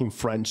fucking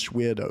French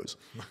weirdos.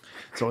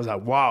 So I was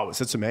like, wow,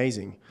 that's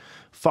amazing.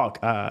 Fuck,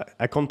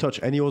 I can't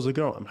touch any other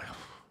girl. I'm like,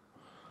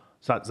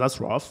 that's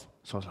rough.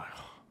 So I was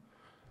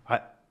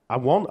like, I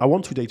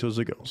want to date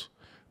other girls.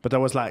 But I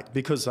was like,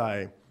 because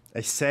I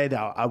said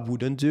I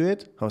wouldn't do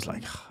it, I was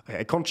like,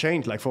 I can't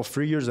change. Like for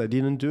 3 years I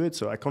didn't do it,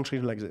 so I can't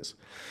change like this.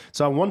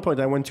 So at one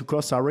point I went to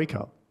Costa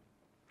Rica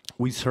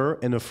with her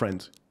and a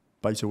friend.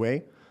 By the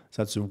way,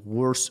 that's the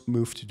worst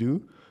move to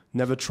do.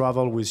 Never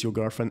travel with your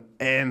girlfriend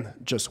and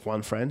just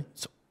one friend.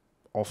 It's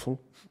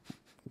awful.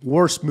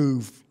 Worst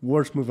move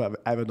I've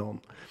ever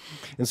done.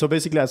 And so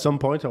basically at some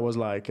point I was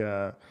like,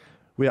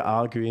 we are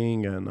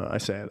arguing and I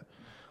said,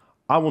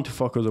 I want to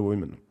fuck other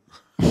women.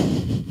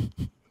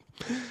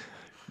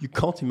 You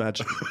can't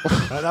imagine.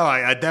 No,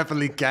 I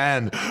definitely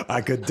can.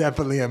 I could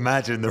definitely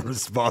imagine the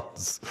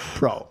response.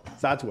 Bro,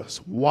 that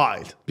was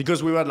wild.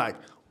 Because we were like,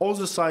 all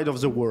the side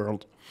of the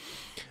world.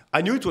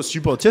 I knew it was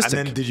super autistic.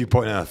 And then did you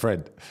point at her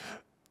friend?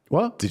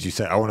 What? Did you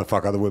say, I want to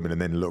fuck other women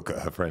and then look at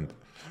her friend?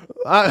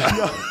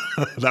 No.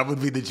 That would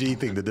be the G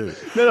thing to do.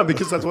 No,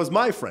 because that was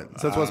my friend.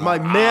 That was my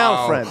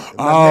male friend. Okay.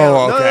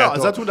 No,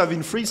 that would have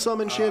been threesome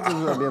and shit.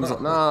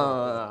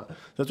 No.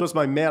 That was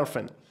my male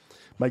friend,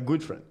 my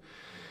good friend.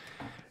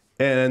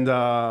 And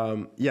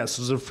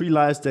so the 3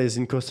 last days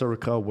in Costa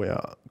Rica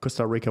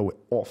were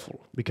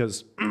awful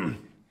because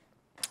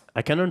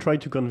I kind of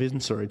tried to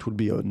convince her it would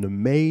be an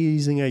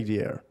amazing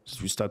idea.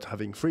 So we start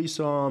having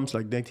threesomes,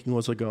 like dating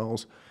other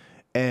girls.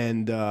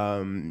 And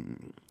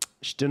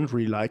she didn't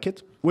really like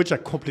it, which I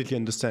completely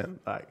understand.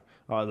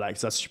 Like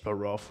that's super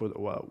rough with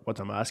what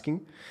I'm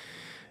asking.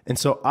 And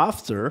so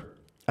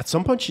at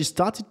some point, she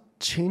started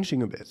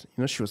changing a bit.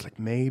 You know, she was like,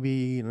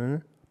 maybe,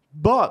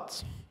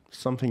 but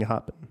something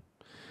happened.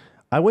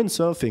 I went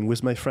surfing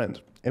with my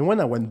friend. And when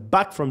I went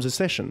back from the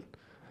session,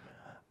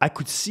 I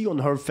could see on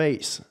her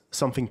face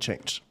something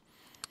changed.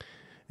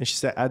 And she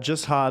said, I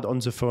just had on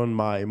the phone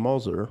my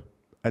mother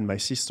and my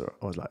sister.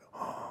 I was like,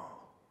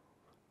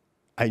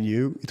 I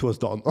knew it was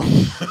done.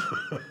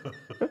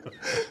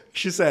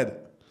 She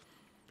said,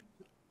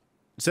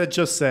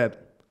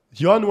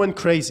 Yoann went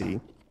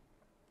crazy.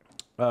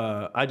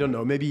 I don't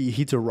know, maybe he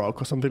hit a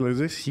rock or something like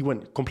this. He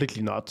went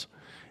completely nuts.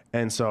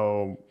 And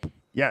so,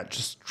 yeah,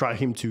 just try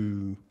him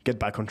to get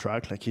back on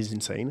track. Like, he's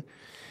insane.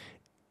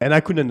 And I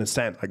couldn't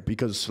understand, like,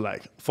 because,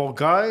 like, for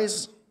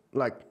guys,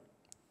 like,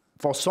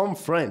 for some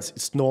friends,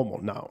 it's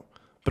normal now.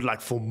 But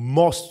like for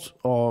most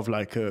of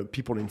like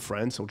people in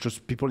France or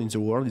just people in the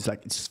world,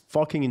 it's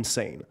fucking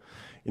insane.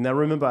 And I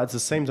remember at the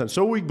same time,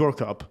 so we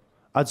broke up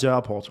at the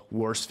airport,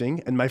 worst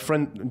thing. And my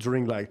friend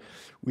during like,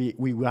 we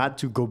had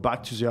to go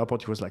back to the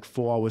airport. It was like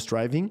 4 hours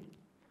driving.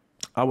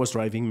 I was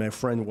driving, my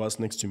friend was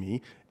next to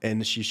me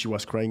and she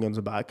was crying on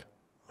the back.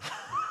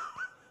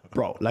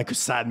 Bro, like a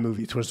sad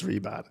movie, it was really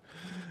bad.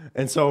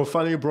 And so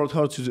finally brought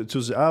her to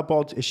the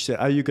airport and she said,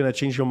 are you gonna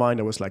change your mind?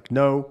 I was like,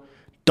 no.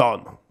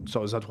 Done.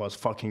 So that was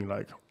fucking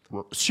like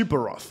super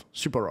rough.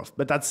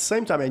 But at the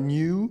same time, I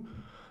knew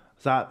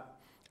that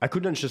I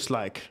couldn't just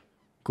like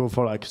go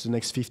for like the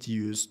next 50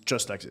 years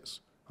just like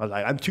this. I was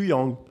like, I'm too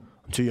young,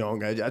 too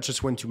young. I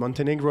just went to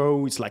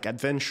Montenegro. It's like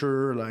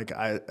adventure. Like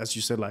as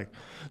you said, like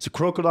the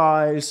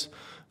crocodiles.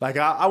 Like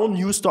I want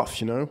new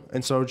stuff, you know.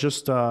 And so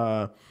just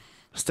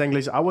staying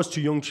lazy. I was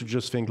too young to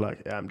just think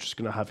like, yeah, I'm just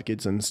gonna have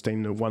kids and stay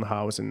in one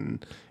house.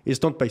 And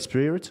it's not by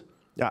spirit.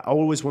 Yeah, I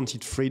always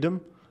wanted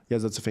freedom. Yeah,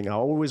 that's the thing. I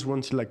always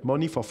wanted like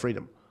money for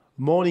freedom.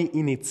 Money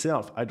in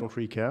itself, I don't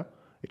really care.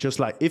 It's just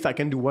like if I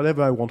can do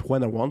whatever I want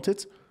when I want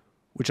it,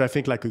 which I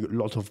think like a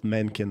lot of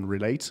men can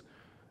relate.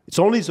 It's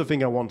only the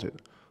thing I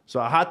wanted. So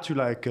I had to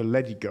like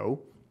let it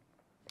go.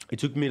 It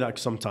took me like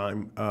some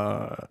time.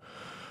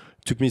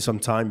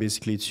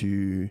 Basically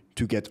to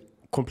get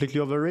completely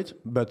over it.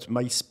 But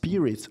my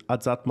spirit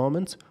at that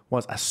moment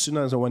was as soon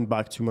as I went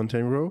back to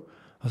Montenegro,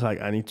 I was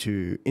like, I need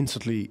to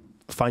instantly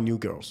find new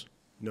girls,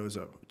 you know,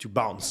 to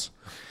bounce.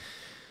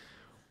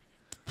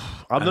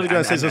 I'm not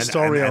going to say the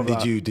story of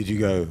that. Did you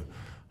go,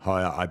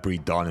 hi, I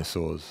breed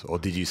dinosaurs? Or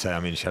did you say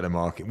I'm in shadow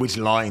market? Which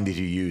line did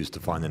you use to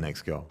find the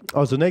next girl?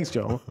 Oh, the next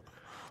girl?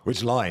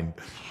 Which line?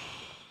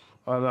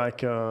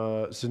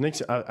 The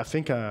next, I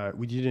think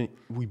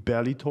we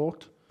barely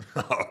talked.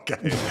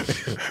 Okay.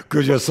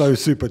 Because you're so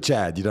super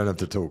Chad, you don't have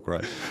to talk,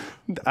 right?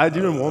 I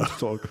didn't want to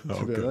talk,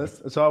 to be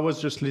honest. So I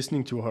was just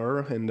listening to her,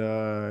 and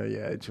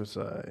it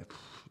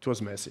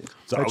was messy.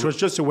 So it was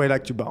just a way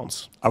like to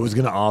bounce. I was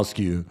going to ask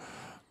you,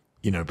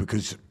 you know,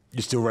 because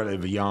you're still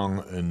relatively young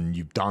and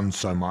you've done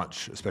so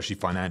much, especially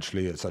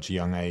financially at such a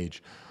young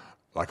age.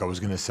 Like I was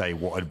going to say,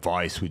 what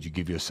advice would you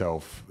give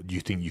yourself? Do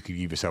you think you could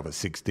give yourself at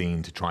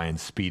 16 to try and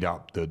speed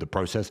up the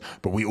process?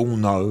 But we all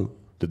know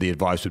that the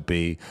advice would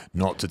be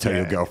not to tell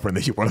your girlfriend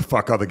that you want to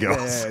fuck other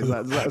girls.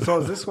 Yeah.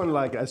 So this one,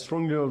 like, I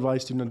strongly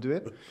advise to not do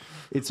it.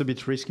 It's a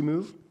bit risky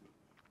move.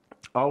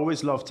 I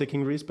always love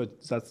taking risks,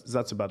 but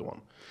that's a bad one.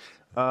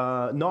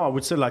 No, I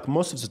would say like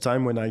most of the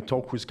time when I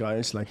talk with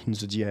guys, like in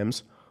the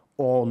DMs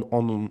or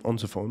on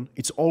the phone,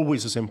 it's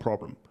always the same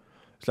problem.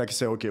 It's like I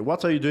say, okay,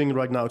 what are you doing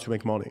right now to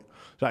make money?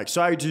 Like,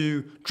 so I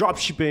do drop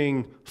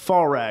shipping,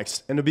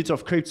 Forex, and a bit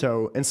of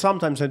crypto, and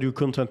sometimes I do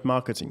content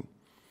marketing.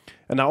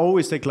 And I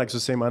always take like the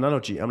same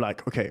analogy. I'm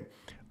like, okay,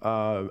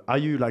 are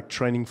you like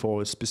training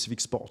for a specific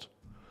sport?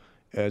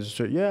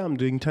 So, yeah, I'm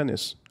doing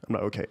tennis. I'm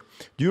like, okay.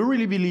 Do you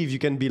really believe you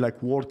can be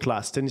like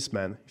world-class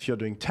tennisman if you're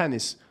doing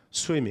tennis,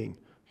 swimming,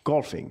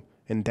 golfing,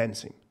 and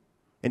dancing?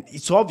 And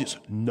it's obvious,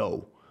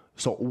 no.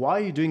 So why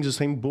are you doing the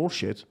same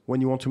bullshit when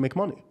you want to make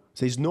money?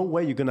 There's no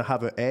way you're going to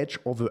have an edge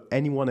over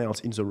anyone else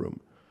in the room.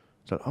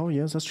 So, oh,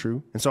 yes, that's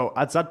true. And so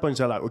at that point,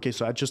 they're like, okay,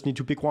 so I just need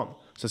to pick one.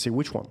 So I say,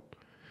 which one?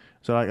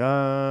 So like,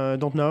 I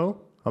don't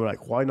know. I'm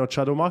like, why not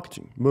shadow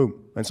marketing?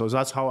 Boom. And so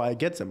that's how I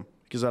get them.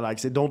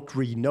 Because they don't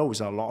really know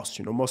they're lost.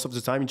 You know, most of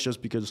the time it's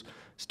just because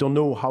they don't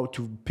know how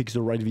to pick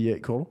the right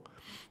vehicle.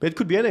 But it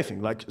could be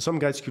anything. Like some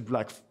guys could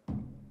like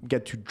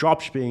get to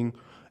dropshipping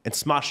and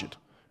smash it.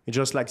 It's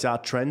just like there are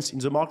trends in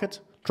the market.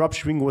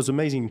 Dropshipping was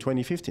amazing in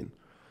 2015.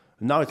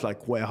 Now it's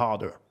like way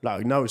harder.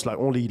 Like now it's like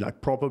only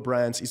like proper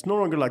brands. It's no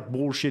longer like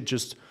bullshit,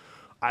 just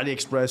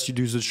AliExpress, you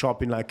do the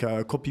shopping like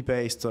copy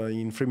paste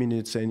in 3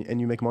 minutes and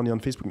you make money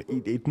on Facebook.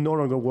 It's no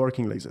longer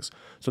working like this.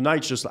 So now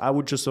it's just, I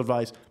would just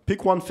advise,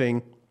 pick one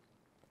thing,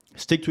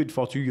 stick to it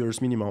for 2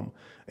 years minimum,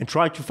 and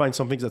try to find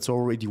something that's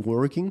already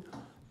working.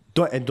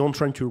 Don't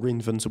try to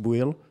reinvent the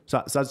wheel.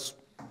 So that's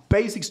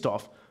basic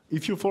stuff.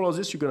 If you follow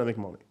this, you're going to make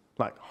money,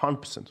 like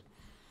 100%.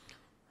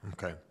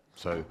 Okay.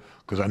 So,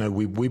 because I know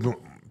we've been,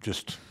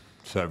 just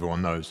so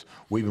everyone knows,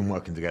 we've been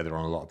working together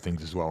on a lot of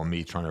things as well, and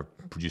me trying to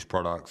produce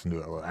products and do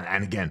it.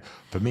 And again,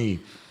 for me,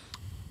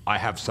 I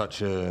have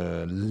such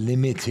a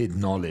limited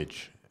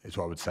knowledge, is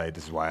what I would say.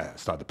 This is why I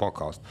started the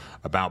podcast,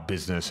 about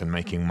business and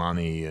making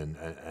money and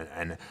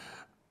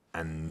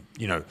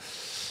you know,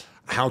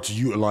 how to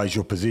utilize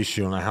your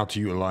position or how to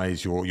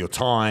utilize your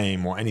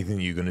time or anything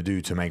that you're going to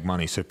do to make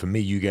money. So for me,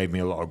 you gave me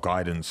a lot of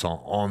guidance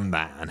on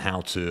that and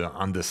how to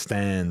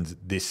understand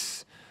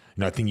this.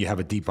 You know, I think you have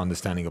a deep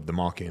understanding of the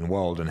market and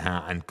world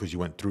and because you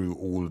went through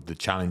all of the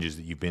challenges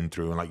that you've been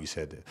through. And like you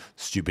said,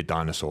 stupid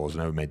dinosaurs,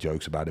 and I made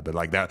jokes about it, but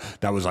like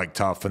that was like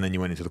tough. And then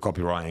you went into the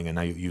copywriting and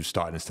now you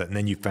started instead. And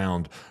then you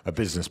found a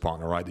business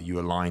partner, right, that you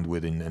aligned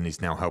with and is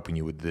now helping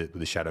you with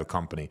the shadow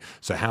company.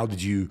 So how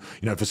did you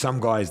know, for some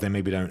guys, they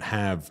maybe don't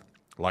have,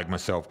 like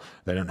myself,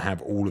 they don't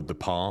have all of the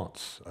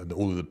parts,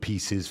 all of the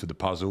pieces for the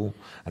puzzle,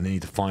 and they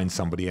need to find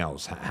somebody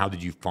else. How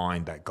did you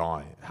find that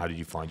guy? How did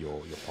you find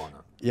your partner?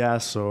 Yeah,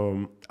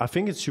 so I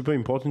think it's super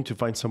important to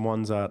find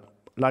someone that,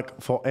 like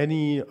for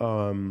any,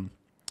 when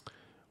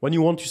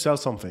you want to sell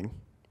something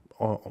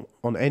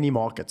on any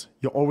market,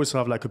 you always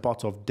have like a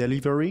part of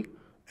delivery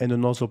and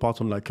another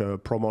part on like a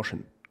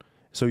promotion.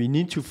 So you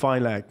need to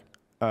find like,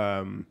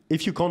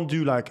 if you can't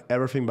do like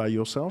everything by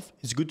yourself,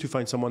 it's good to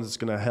find someone that's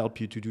going to help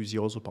you to do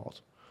the other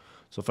part.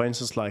 So for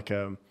instance, like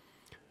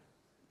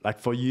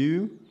for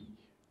you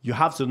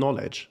have the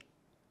knowledge.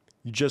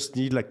 You just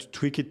need like to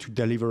tweak it to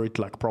deliver it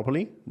like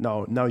properly.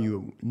 Now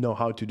you know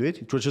how to do it.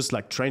 It was just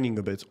like training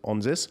a bit on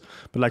this,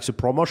 but like the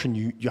promotion,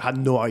 you had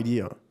no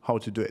idea how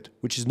to do it,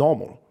 which is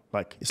normal.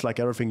 Like it's like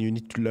everything, you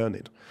need to learn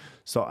it.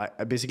 So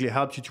I basically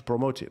helped you to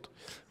promote it.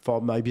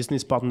 For my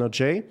business partner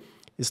Jay,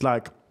 it's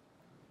like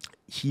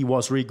he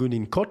was really good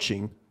in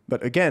coaching,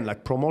 but again,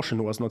 like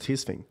promotion was not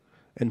his thing.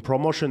 And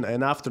promotion,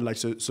 and after like,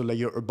 so like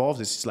you're above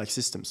this, it's like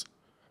systems.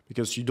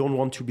 Because you don't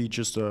want to be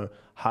just a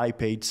high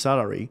paid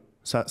salary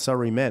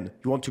man.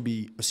 You want to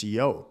be a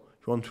CEO.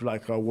 You want to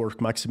like work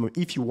maximum.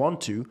 If you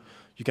want to,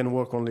 you can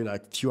work only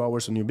like few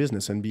hours on your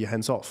business and be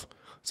hands off.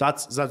 So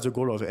that's the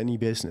goal of any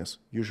business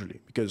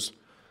usually, because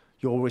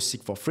you always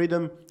seek for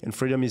freedom, and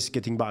freedom is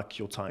getting back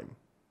your time,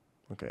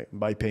 okay,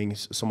 by paying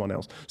someone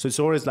else. So it's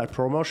always like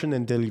promotion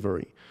and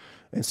delivery.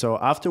 And so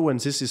after when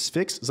this is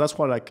fixed, that's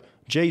why like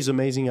Jay is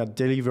amazing at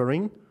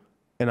delivering,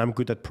 and I'm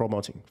good at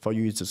promoting. For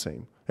you, it's the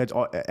same.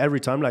 Every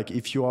time, like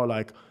if you are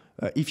like,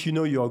 if you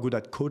know you are good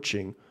at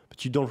coaching,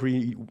 but you don't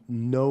really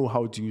know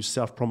how to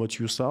self-promote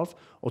yourself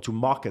or to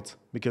market,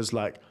 because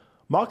like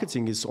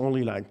marketing is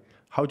only like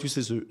how to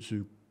say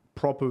the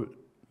proper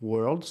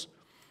words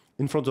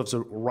in front of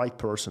the right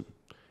person.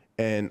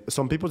 And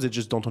some people, they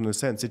just don't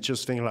understand. They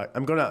just think like,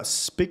 I'm going to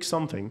speak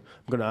something,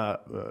 I'm going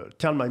to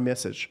tell my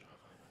message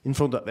in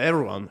front of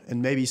everyone,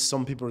 and maybe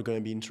some people are going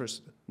to be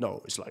interested.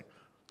 No, it's like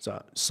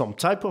some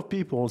type of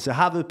people, they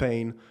have a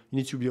pain. You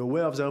need to be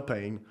aware of their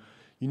pain.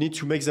 You need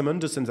to make them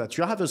understand that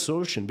you have a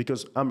solution,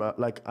 because I'm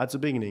like at the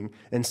beginning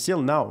and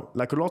still now,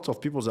 like a lot of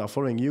people that are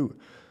following you,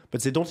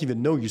 but they don't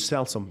even know you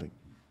sell something.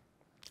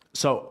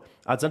 So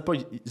at that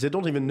point, they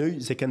don't even know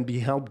they can be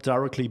helped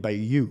directly by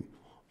you,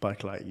 by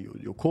like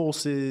your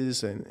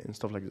courses and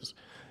stuff like this.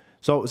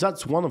 So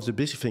that's one of the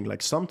basic things.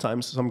 Like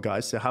sometimes some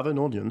guys, they have an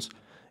audience,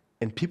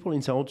 and people in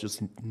their audience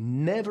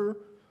never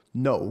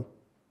know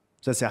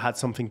that they had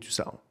something to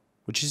sell,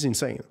 which is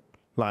insane.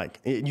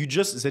 Like they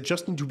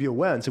just need to be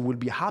aware, and they will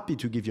be happy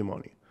to give you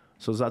money.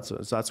 So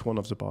that's one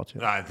of the parts.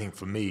 Yeah. I think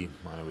for me,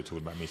 I know we're talking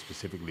about me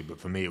specifically, but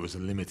for me, it was a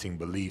limiting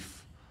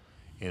belief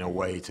in a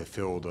way to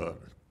feel that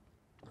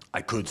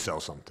I could sell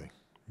something,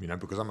 you know,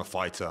 because I'm a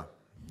fighter,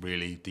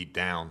 really deep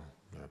down.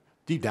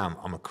 Deep down,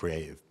 I'm a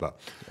creative, but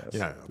yes. You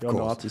know, of You're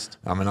course, an artist.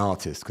 I'm an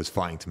artist, because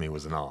fighting to me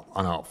was an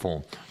art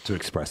form to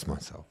express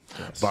myself.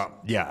 Yes. But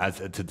yeah,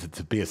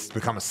 to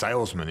become a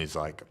salesman is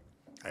like,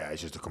 yeah,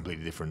 it's just a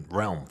completely different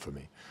realm for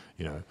me,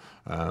 you know.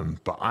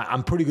 But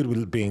I'm pretty good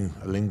with being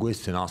a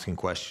linguist and asking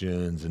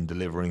questions and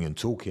delivering and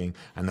talking.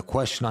 And the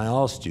question I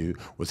asked you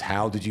was,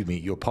 how did you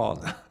meet your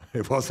partner?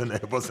 It wasn't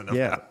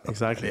Yeah, about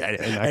exactly.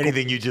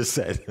 anything you just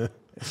said.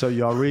 So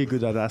you are really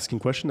good at asking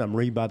questions. I'm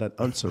really bad at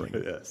answering.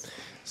 Yes.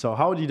 So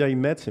how did I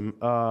met him?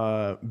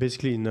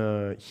 Basically,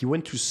 he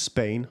went to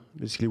Spain.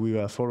 Basically, we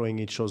were following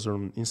each other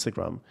on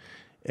Instagram,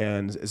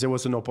 and there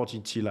was an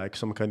opportunity, like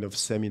some kind of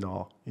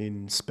seminar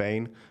in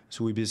Spain.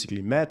 So we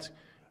basically met,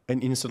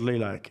 and instantly,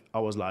 like I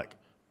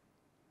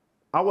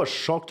was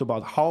shocked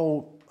about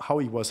how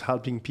he was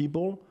helping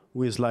people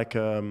with like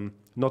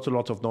not a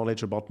lot of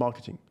knowledge about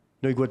marketing.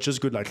 No, it was just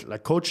good,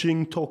 like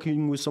coaching,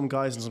 talking with some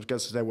guys, and some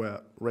guys, they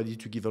were ready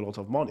to give a lot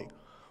of money.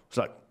 It's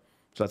like,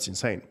 that's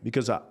insane,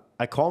 because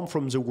I come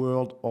from the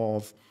world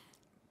of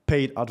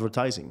paid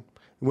advertising.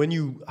 When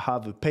you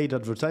have a paid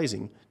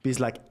advertising,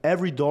 it's like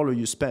every dollar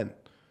you spend,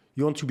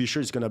 you want to be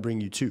sure it's going to bring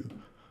you two.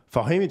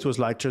 For him, it was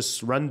like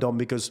just random,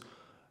 because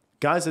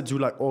guys that do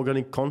like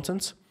organic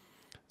content,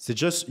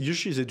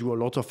 usually they do a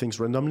lot of things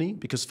randomly,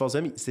 because for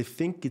them, they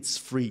think it's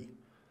free.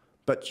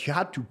 But you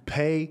had to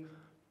pay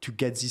to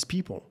get these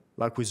people.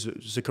 Like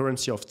with the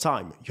currency of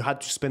time, you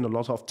had to spend a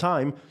lot of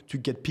time to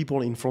get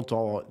people in front,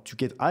 or to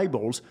get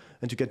eyeballs,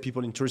 and to get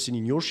people interested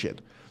in your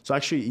shit. So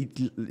actually,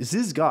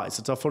 these guys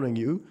that are following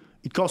you,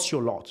 it costs you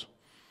a lot.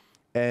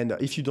 And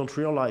if you don't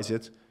realize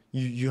it,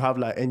 you have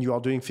like, and you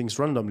are doing things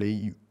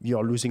randomly, you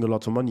are losing a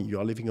lot of money. You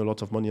are leaving a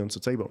lot of money on the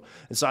table.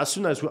 And so as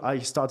soon as I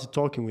started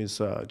talking with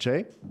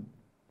Jay,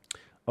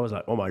 I was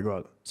like, oh my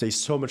God, there's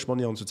so much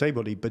money on the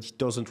table, but he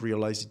doesn't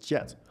realize it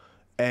yet.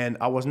 And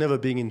I was never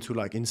being into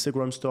like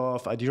Instagram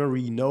stuff. I didn't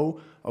really know.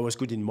 I was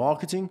good in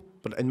marketing,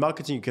 but in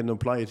marketing you can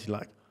apply it in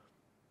like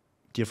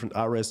different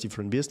areas,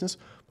 different business.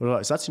 But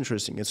like, that's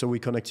interesting. And so we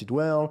connected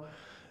well.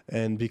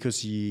 And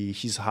because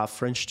he's half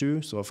French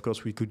too, so of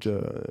course we could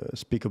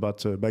speak about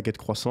baguette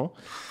croissant.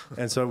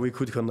 And so we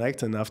could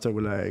connect. And after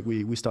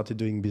we started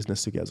doing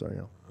business together.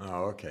 Yeah.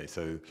 Oh, okay.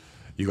 So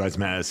you guys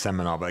met at a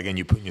seminar, but again,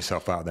 you're putting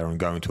yourself out there and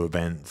going to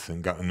events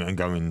and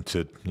going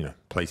to, you know,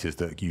 places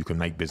that you can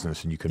make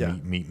business and you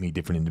can meet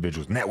different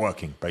individuals.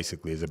 Networking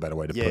basically is a better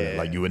way to put it.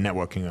 Like you were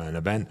networking at an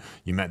event,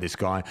 you met this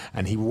guy,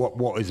 and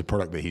what is the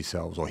product that he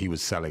sells or he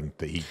was selling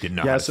that he didn't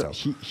know how to sell?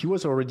 He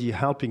was already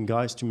helping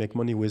guys to make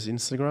money with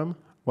Instagram.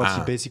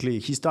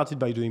 He started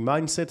by doing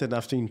mindset, and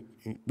after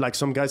like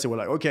some guys, they were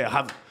like, okay, I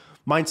have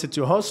mindset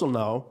to hustle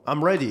now.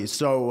 I'm ready.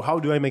 So how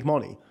do I make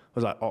money? I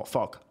was like, oh,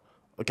 fuck.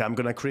 Okay, I'm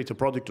going to create a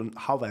product on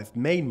how I've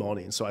made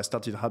money. And so I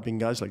started helping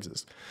guys like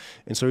this.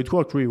 And so it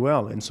worked really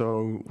well. And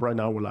so right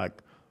now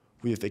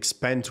we've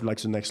expanded to like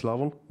the next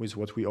level with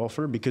what we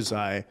offer, because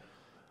I'm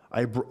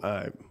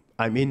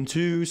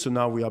into, so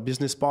now we are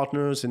business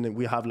partners, and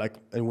we have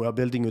and we are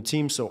building a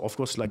team. So of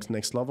course, like the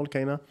next level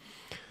kind of.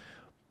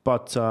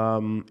 But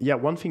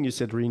one thing you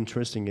said really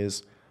interesting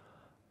is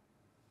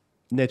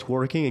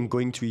networking and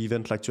going to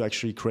events, like to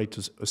actually create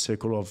a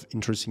circle of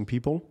interesting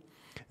people.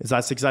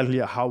 That's exactly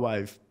how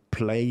I've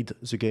played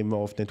the game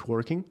of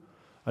networking.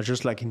 I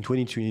just like in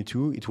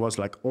 2022, it was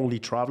like only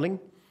traveling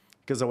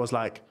because I was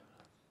like,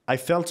 I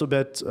felt a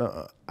bit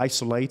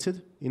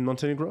isolated in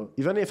Montenegro,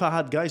 even if I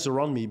had guys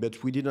around me,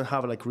 but we didn't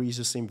have like really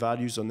the same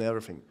values on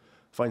everything.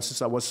 For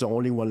instance, I was the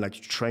only one like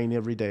to train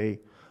every day.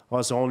 I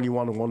was the only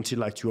one who wanted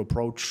like to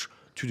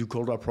do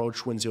cold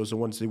approach when the other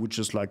ones, they would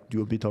just like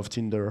do a bit of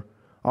Tinder.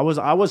 I was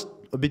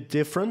a bit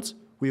different.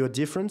 We were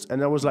different.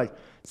 And I was like,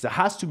 there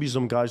has to be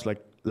some guys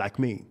like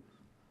me.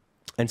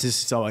 And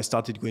this is how I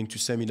started going to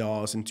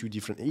seminars and to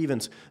different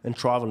events and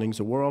traveling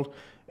the world.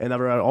 And I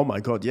realized, oh my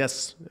God,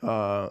 yes,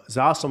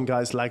 there are some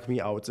guys like me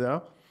out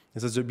there.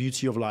 And that's the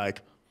beauty of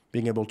like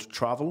being able to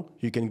travel.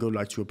 You can go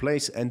like to a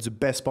place. And the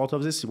best part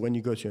of this is when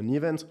you go to an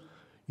event,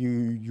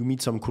 you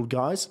meet some cool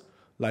guys,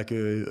 like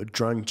a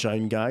drunk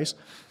giant guys.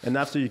 And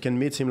after you can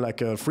meet him like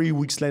 3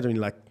 weeks later in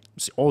like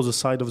all the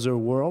side of the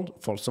world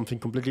for something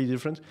completely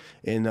different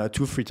in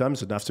 2-3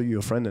 times. And after you're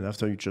a friend and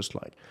after you just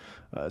like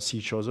see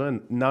each other.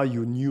 And now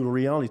your new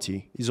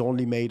reality is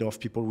only made of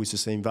people with the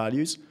same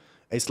values.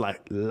 It's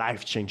like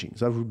life-changing.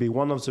 That would be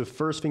one of the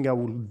first thing I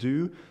would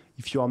do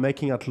if you are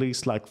making at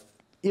least like,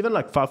 even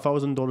like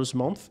 $5,000 a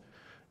month.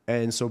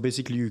 And so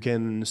basically you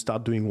can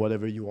start doing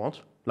whatever you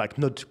want. Like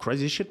not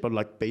crazy shit, but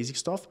like basic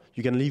stuff.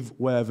 You can live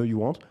wherever you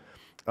want.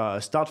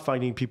 Start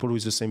finding people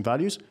with the same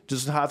values.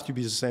 Doesn't have to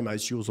be the same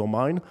as yours or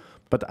mine,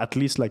 but at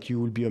least like you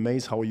will be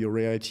amazed how your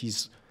reality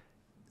is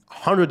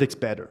 100x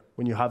better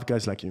when you have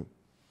guys like you.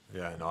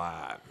 Yeah, no,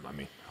 I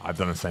mean, I've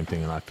done the same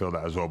thing and I feel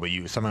that as well. But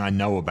something I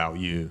know about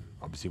you,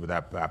 obviously with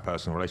that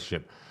personal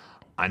relationship,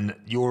 and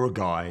you're a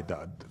guy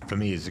that for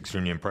me is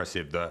extremely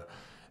impressive that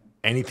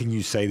anything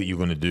you say that you're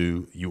going to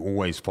do, you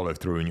always follow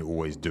through and you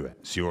always do it.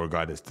 So you're a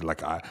guy that's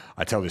like,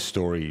 I tell this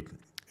story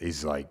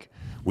is like,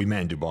 we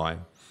met in Dubai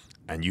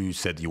and you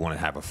said you want to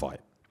have a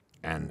fight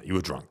and you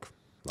were drunk.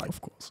 Like, of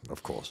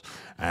course.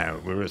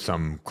 We were at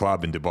some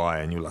club in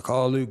Dubai and you were like,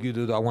 oh, Luke,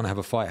 I want to have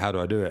a fight. How do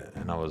I do it?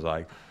 And I was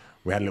like,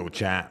 we had a little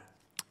chat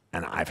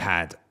and I've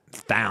had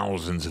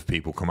thousands of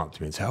people come up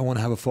to me and say, I want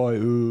to have a fight.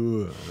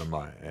 Ooh. And I'm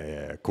like,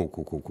 yeah,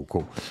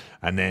 cool.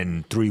 And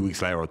then 3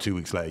 weeks later or 2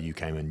 weeks later, you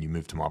came and you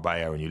moved to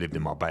Marbella and you lived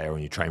in Marbella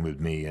and you trained with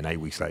me. And 8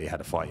 weeks later, you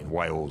had a fight in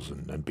Wales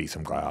and beat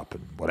some guy up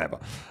and whatever.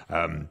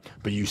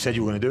 But you said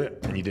you were going to do it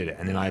and you did it.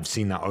 And then I've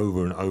seen that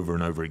over and over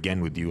and over again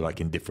with you, like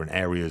in different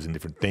areas and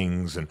different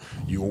things. And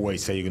you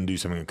always say you're going to do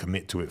something and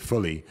commit to it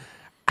fully.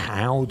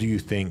 How do you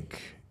think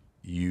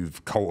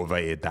you've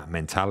cultivated that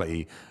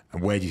mentality?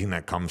 And where do you think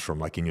that comes from,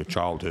 like in your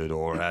childhood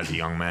or as a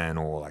young man,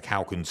 or like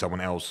how can someone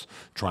else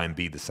try and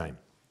be the same?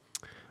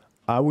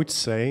 I would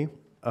say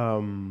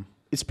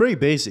it's pretty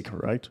basic,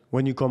 right?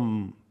 When it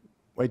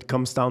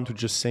comes down to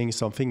just saying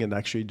something and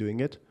actually doing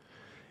it.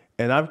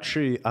 And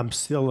actually, I'm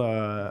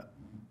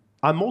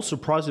more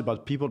surprised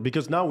about people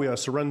because now we are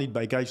surrounded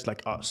by guys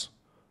like us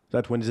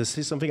that when they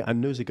say something, I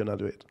know they're gonna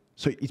do it.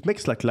 So it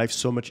makes like life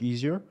so much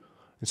easier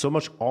and so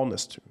much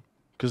honest too.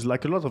 Because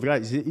like a lot of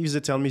guys, if they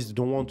tell me they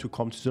don't want to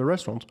come to the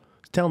restaurant,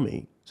 tell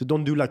me. So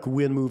don't do like a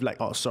weird move like,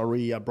 oh,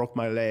 sorry, I broke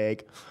my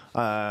leg,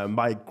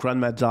 my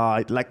grandma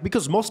died. Like,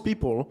 because most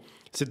people,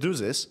 they do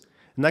this.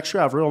 And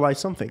actually, I've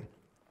realized something.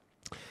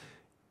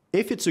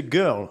 If it's a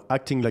girl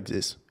acting like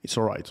this, it's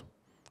all right.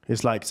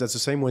 It's like, that's the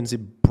same when they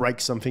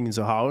break something in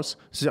the house.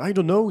 They say, I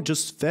don't know, it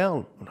just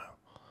fell. No.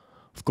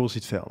 Of course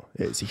it fell.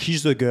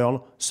 He's the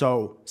girl,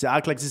 so they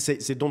act like this,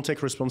 they don't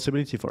take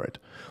responsibility for it.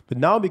 But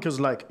now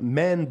because like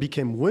men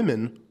became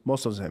women,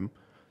 most of them,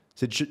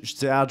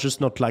 they are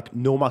just not like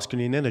no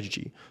masculine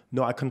energy,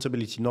 no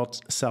accountability, not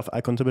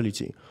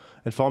self-accountability.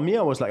 And for me,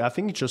 I was like, I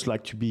think it's just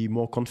like to be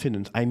more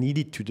confident. I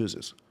needed to do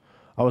this.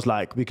 I was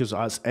like, because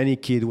as any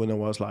kid when I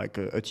was like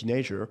a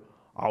teenager,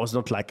 I was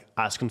not like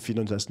as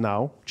confident as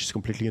now, which is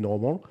completely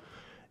normal.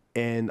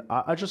 And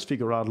I just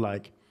figured out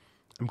like,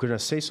 I'm gonna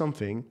say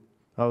something.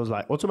 I was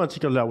like,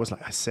 automatically,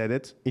 I said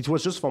it. It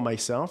was just for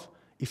myself.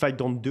 If I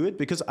don't do it,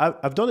 because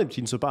I've done it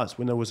in the past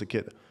when I was a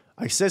kid.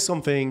 I say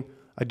something,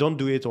 I don't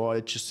do it, or I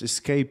just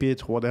escape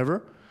it,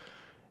 whatever.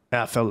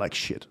 And I felt like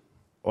shit.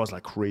 I was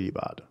like really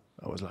bad.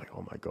 I was like,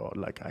 oh my God,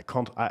 like I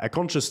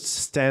can't just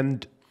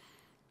stand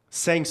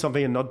saying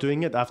something and not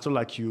doing it after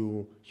like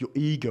your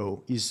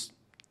ego is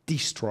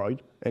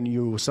destroyed and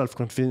your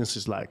self-confidence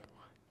is like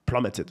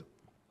plummeted.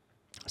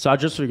 So I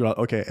just figured out,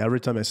 okay, every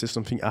time I say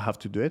something, I have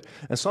to do it.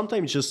 And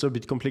sometimes it's just a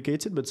bit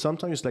complicated, but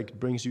sometimes like it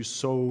brings you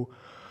so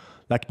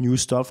like new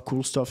stuff,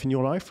 cool stuff in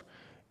your life.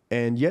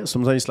 And yeah,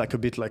 sometimes it's like a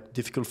bit like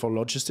difficult for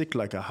logistic.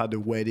 Like I had a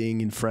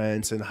wedding in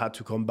France and had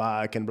to come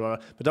back and blah,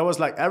 blah. But I was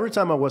like, every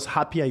time I was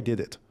happy, I did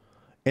it.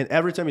 And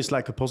every time it's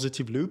like a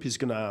positive loop, it's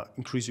gonna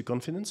increase your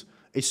confidence.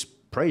 It's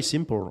pretty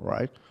simple,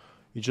 right?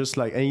 You just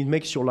like, and it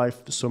makes your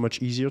life so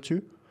much easier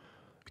too.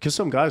 Because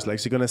some guys,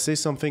 like, they're going to say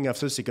something,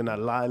 after they're going to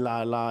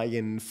lie,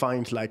 and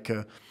find, like,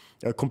 a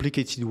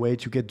complicated way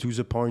to get to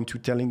the point to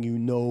telling you,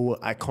 no,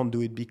 I can't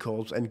do it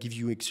because, and give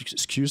you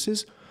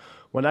excuses.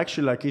 When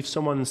actually, like, if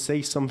someone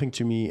says something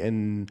to me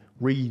and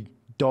really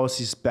does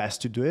his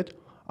best to do it,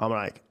 I'm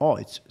like, oh,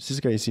 this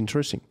guy is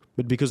interesting.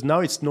 But because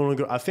now it's no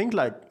longer, I think,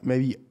 like,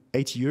 maybe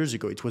 80 years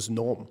ago, it was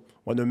norm.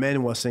 When a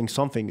man was saying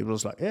something, it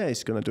was like, yeah,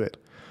 he's going to do it.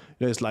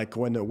 It's like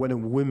when a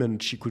woman,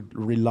 she could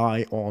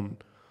rely on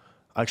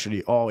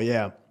actually, oh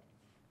yeah,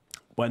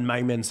 when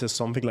my man says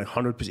something like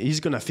 100%,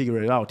 he's going to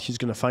figure it out. He's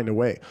going to find a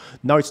way.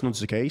 Now it's not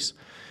the case.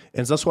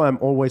 And that's why I'm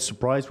always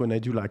surprised when I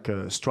do like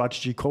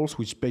strategy calls,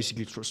 which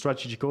basically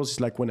strategy calls is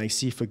like when I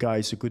see if a guy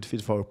is a good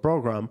fit for a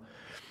program.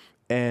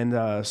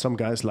 And some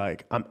guys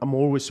like, I'm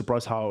always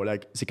surprised how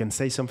like they can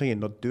say something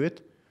and not do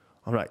it.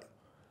 I'm like,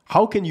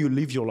 how can you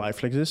live your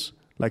life like this?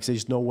 Like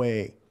there's no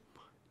way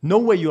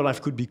your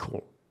life could be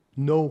cool.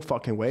 No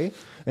fucking way.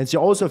 And the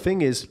other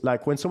thing is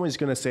like when someone is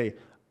going to say,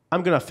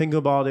 I'm going to think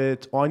about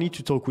it, or I need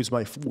to talk with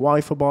my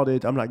wife about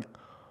it. I'm like,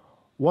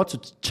 what a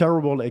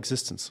terrible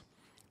existence.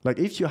 Like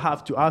if you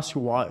have to ask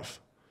your wife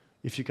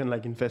if you can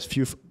like invest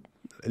few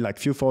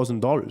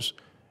 $1,000s,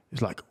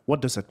 it's like,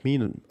 what does that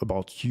mean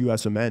about you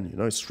as a man? You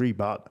know, it's really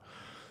bad.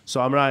 So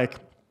I'm like,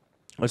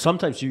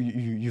 sometimes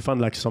you find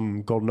like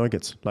some gold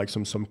nuggets, like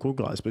some cool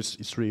guys, but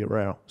it's really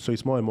rare. So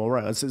it's more and more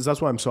rare.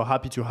 That's why I'm so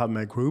happy to have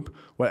my group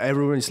where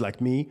everyone is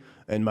like me,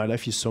 and my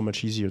life is so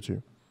much easier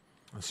too.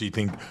 So you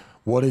think,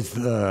 what is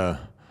the,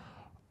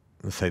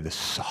 let's say, the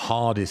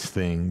hardest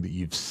thing that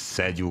you've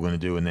said you were going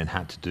to do and then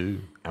had to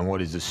do, and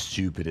what is the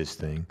stupidest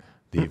thing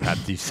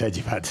that you've said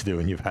you've had to do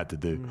and you've had to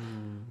do?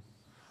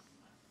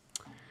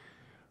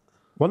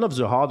 One of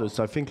the hardest,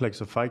 I think, like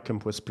the fight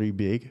camp was pretty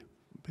big,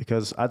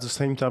 because at the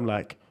same time,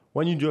 like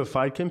when you do a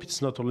fight camp,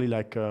 it's not only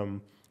like,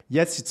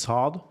 yes, it's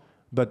hard,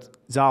 but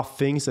there are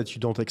things that you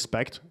don't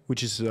expect,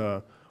 which is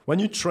when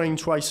you train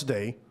twice a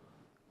day,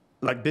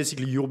 like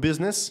basically your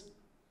business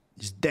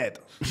is dead.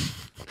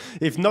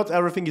 If not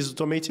everything is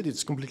automated,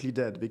 it's completely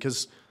dead,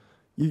 because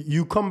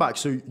you come back,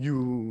 so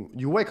you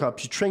wake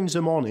up, you train in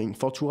the morning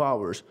for 2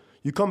 hours,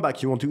 you come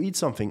back, you want to eat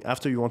something,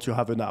 after you want to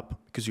have a nap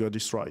because you are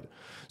destroyed.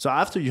 So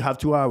after you have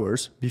 2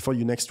 hours before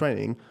your next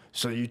training,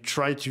 so you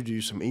try to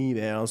do some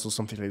emails or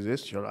something like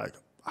this, you're like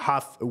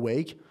half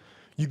awake,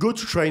 you go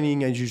to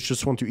training and you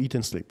just want to eat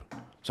and sleep.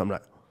 So I'm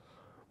like,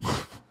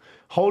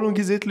 how long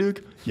is it,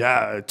 Luke?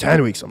 Yeah,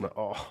 10 weeks. I'm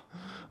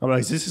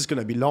like, this is going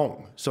to be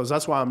long. So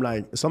that's why I'm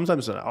like,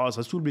 sometimes I'm like, oh,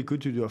 that would be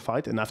good to do a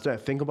fight. And after I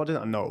think about it,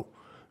 I know.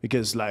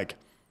 Because like,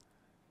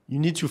 you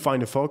need to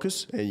find a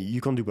focus and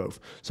you can do both.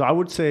 So I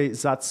would say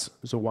that's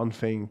the one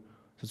thing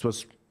that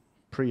was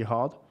pretty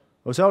hard.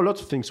 There are a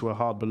lot of things were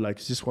hard, but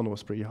like this one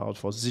was pretty hard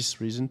for this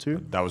reason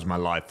too. That was my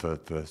life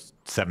for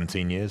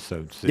 17 years, so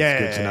it's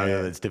good to know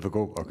that it's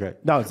difficult. Okay.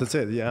 No, that's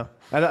it, yeah.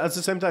 And at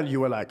the same time, you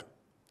were like,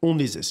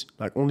 only this,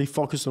 like only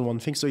focus on one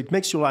thing. So it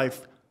makes your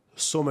life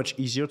so much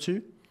easier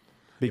too.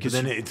 Because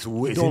then it's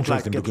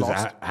interesting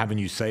because having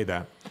you say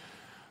that,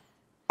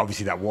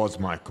 obviously that was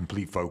my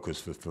complete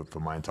focus for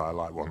my entire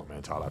life. Well, not my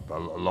entire life, but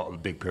a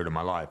big period of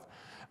my life.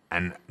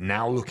 And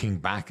now looking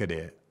back at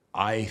it,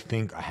 I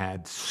think I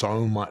had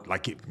so much,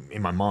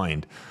 in my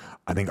mind,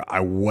 I think I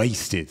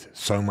wasted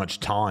so much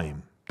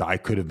time that I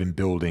could have been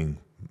building,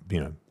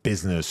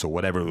 business or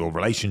whatever, or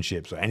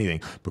relationships or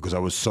anything, because I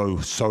was so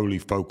solely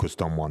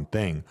focused on one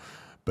thing.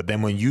 But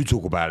then when you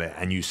talk about it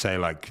and you say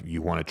like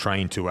you want to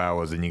train 2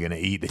 hours and you're going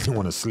to eat and you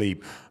want to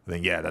sleep,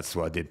 then yeah, that's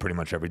what I did pretty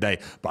much every day.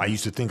 But I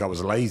used to think I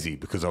was lazy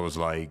because I was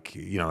like,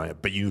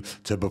 but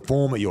to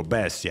perform at your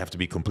best, you have to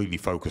be completely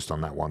focused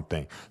on that one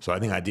thing. So I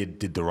think I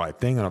did the right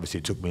thing, and obviously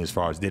it took me as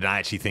far as it did. I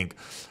actually think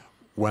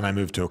when I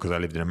moved to, because I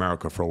lived in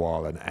America for a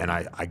while, and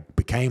I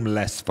became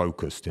less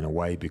focused in a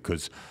way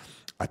because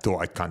I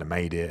thought I kind of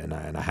made it, and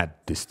I had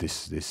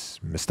this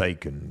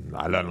mistake, and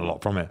I learned a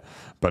lot from it.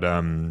 But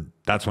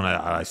that's when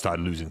I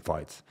started losing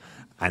fights,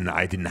 and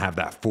I didn't have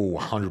that full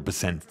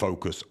 100%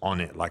 focus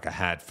on it like I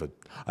had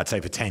I'd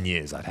say for 10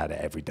 years. I'd had it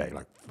every day,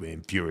 like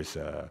in furious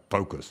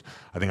focus.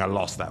 I think I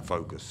lost that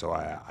focus, so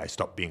I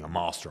stopped being a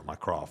master at my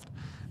craft.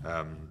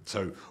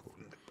 So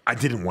I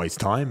didn't waste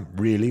time,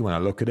 really, when I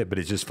look at it, but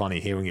it's just funny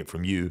hearing it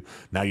from you.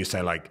 Now you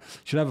say, like,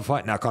 should I have a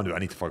fight? No, I can't do it. I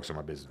need to focus on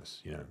my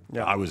business.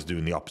 Yeah. I was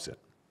doing the opposite.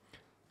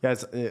 Yeah,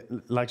 it's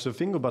like the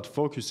thing about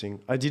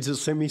focusing. I did the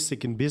same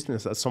mistake in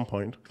business at some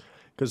point,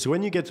 because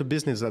when you get a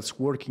business that's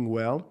working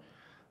well,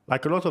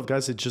 like a lot of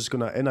guys, it's just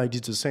gonna. And I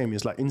did the same.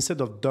 It's like instead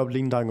of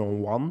doubling down on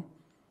one,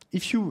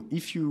 if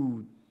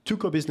you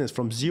took a business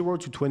from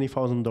 $0 to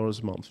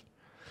 $20,000 a month,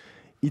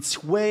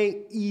 it's way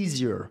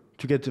easier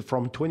to get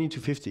from 20 to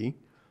 50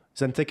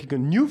 than taking a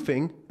new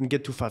thing and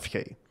get to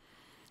 5K.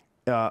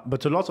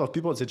 But a lot of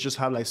people, they just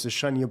have like the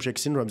shiny object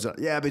syndrome. Like,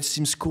 yeah, but it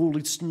seems cool,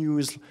 it's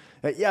new.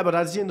 Yeah, but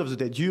at the end of the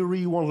day, do you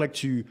really want like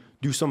to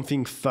do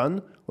something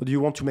fun, or do you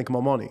want to make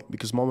more money?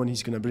 Because more money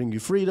is going to bring you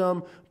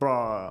freedom.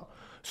 Blah.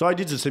 So I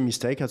did the same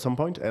mistake at some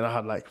point, and I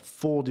had like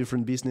 4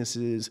 different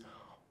businesses.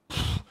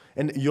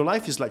 And your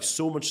life is like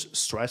so much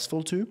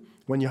stressful too,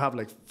 when you have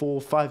like 4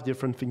 or 5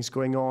 different things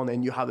going on,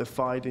 and you have a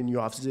fight, and you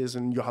have this,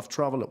 and you have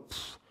travel.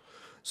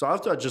 So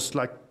after I just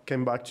like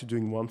came back to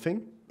doing one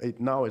thing,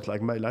 now it's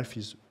like my life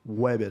is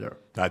way better.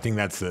 I think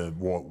that's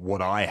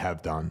what I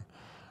have done.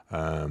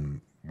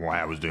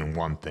 Why I was doing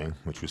one thing,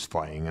 which was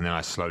fighting, and then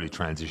I slowly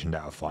transitioned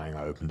out of fighting.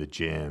 I opened a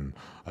gym.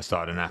 I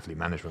started an athlete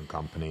management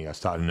company. I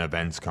started an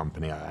events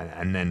company,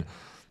 and then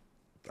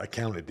I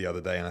counted the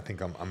other day, and I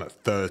think I'm at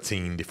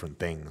 13 different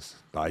things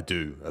that I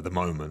do at the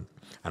moment,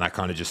 and I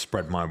kind of just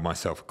spread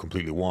myself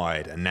completely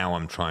wide. And now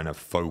I'm trying to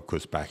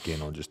focus back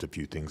in on just a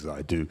few things that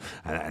I do,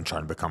 and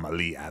trying to become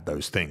elite at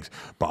those things.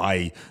 But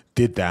I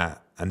did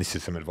that, and this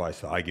is some advice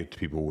that I give to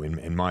people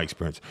in my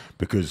experience,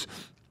 because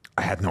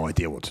I had no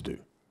idea what to do.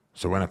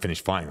 So when I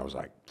finished fighting, I was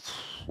like,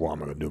 what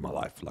am I going to do with my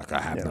life? Like,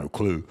 I have no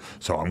clue.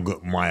 So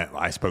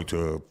I spoke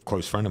to a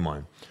close friend of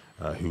mine,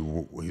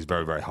 he's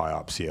very, very high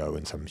up, CEO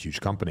in some huge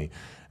company.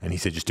 And he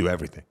said, just do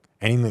everything.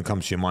 Anything that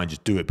comes to your mind,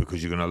 just do it,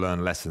 because you're going to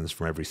learn lessons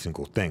from every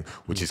single thing,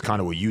 which is kind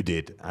of what you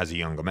did as a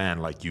younger man.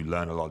 Like, you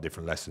learn a lot of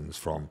different lessons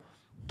from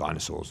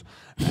Dinosaurs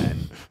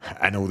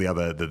and all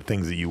the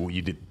things that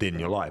you did in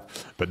your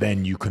life. But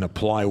then you can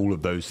apply all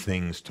of those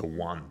things to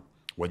one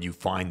when you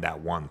find that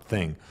one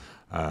thing.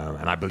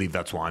 And I believe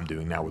that's what I'm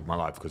doing now with my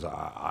life, because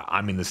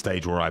I'm in the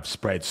stage where I've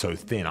spread so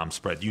thin. I'm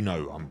spread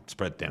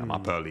thin. I'm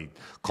up early,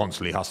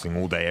 constantly hustling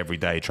all day, every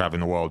day, traveling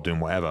the world, doing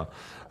whatever.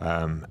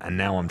 And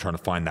now I'm trying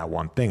to find that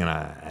one thing.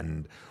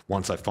 And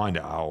once I find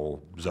it,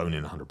 I'll zone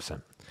in 100%.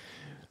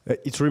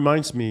 It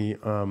reminds me,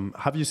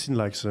 have you seen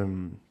like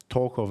some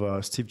talk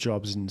of Steve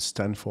Jobs in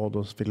Stanford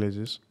or something like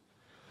this?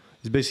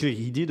 It's basically,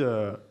 he did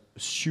a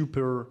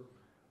super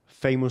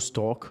famous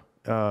talk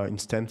in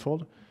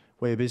Stanford,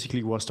 where he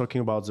basically was talking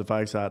about the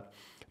fact that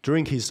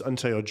during his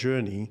entire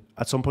journey,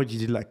 at some point he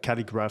did like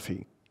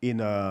calligraphy in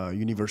a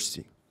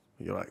university.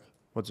 You're like,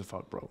 what the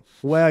fuck, bro?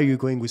 Where are you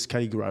going with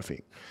calligraphy?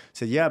 He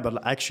said, yeah,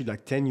 but actually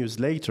like 10 years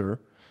later,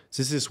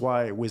 this is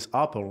why with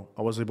Apple,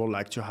 I was able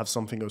like to have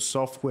something of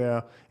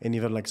software and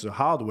even like the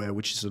hardware,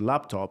 which is a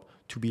laptop,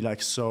 to be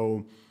like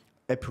so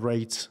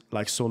accurate,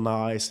 like so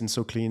nice and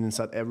so clean, and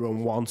that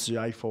everyone wants the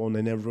iPhone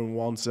and everyone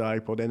wants the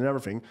iPod and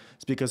everything.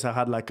 It's because I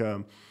had like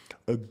a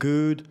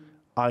good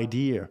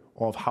idea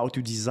of how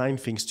to design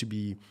things to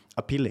be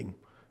appealing,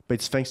 but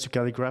it's thanks to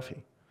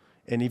calligraphy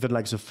and even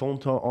like the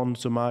font on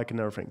the Mac and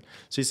everything.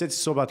 So he said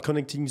it's all about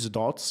connecting the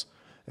dots,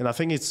 and I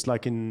think it's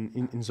like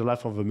in the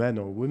life of a man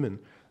or a woman,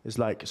 it's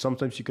like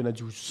sometimes you're gonna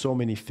do so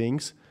many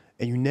things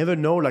and you never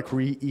know like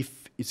really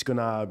if it's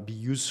gonna be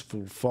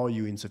useful for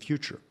you in the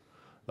future.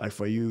 Like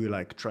for you,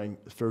 like trying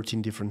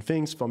 13 different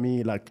things. For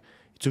me, like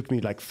it took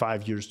me like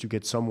 5 years to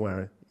get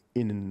somewhere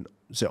in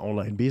the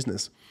online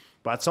business.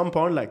 But at some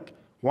point, like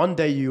one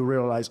day you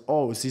realize,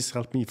 oh, this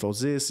helped me for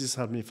this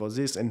helped me for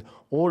this, and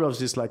all of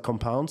this like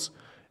compounds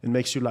and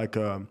makes you like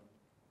a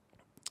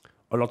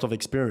lot of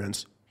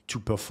experience to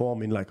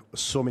perform in like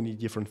so many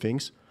different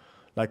things.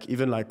 Like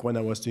even like when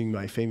I was doing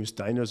my famous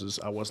Dinosaurs,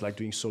 I was like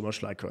doing so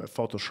much like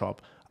Photoshop,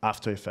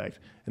 After Effects,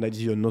 and I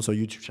did another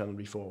YouTube channel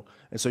before.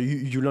 And so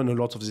you learn a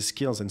lot of these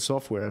skills and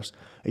softwares,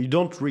 and you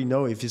don't really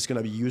know if it's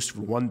gonna be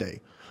useful one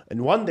day.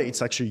 And one day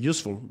it's actually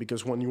useful,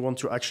 because when you want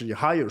to actually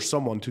hire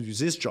someone to do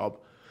this job,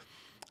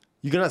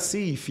 you're gonna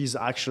see if he's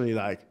actually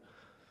like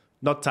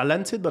not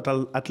talented, but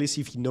at least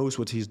if he knows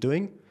what he's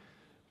doing.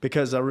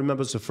 Because I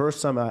remember the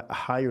first time I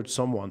hired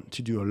someone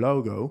to do a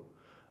logo,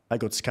 I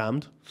got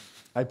scammed.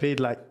 I paid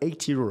like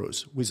 80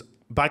 euros, which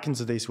back in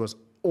the days was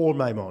all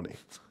my money.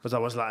 Because I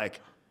was like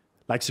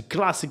the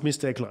classic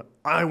mistake, like,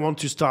 I want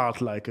to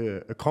start like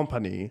a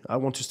company, I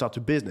want to start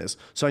a business,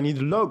 so I need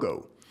a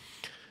logo.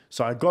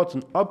 So I got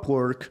an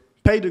Upwork,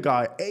 paid the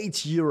guy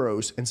 80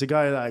 euros, and the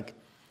guy like,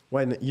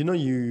 when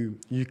you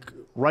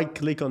right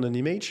click on an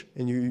image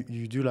and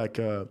you do like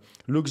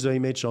look the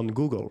image on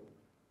Google.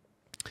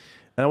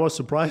 And I was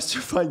surprised to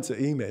find the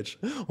image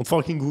on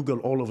fucking Google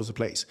all over the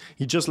place.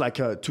 He just like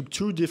took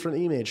two different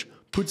images,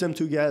 put them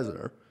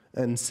together,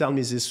 and sell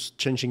me this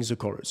changing the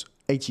colors,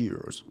 80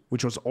 euros,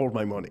 which was all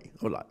my money.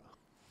 I was like,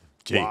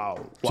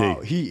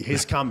 wow. He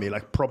scammed me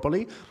like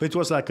properly. But it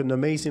was like an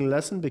amazing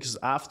lesson, because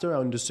after I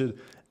understood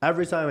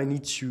every time I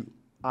need to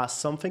ask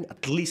something,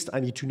 at least I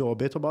need to know a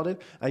bit about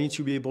it. I need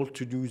to be able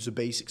to do the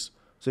basics.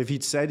 So if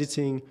it's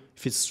editing,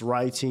 if it's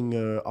writing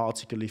an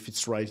article, if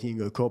it's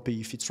writing a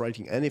copy, if it's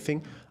writing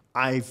anything,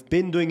 I've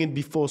been doing it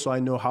before, so I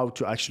know how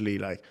to actually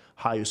like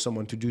hire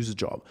someone to do the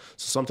job.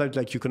 So sometimes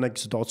like you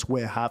connect the dots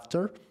way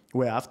after,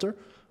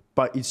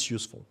 but it's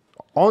useful.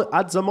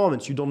 At the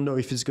moment, you don't know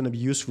if it's going to be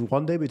useful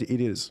one day, but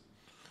it is.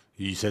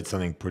 You said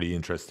something pretty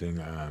interesting.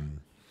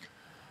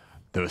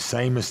 The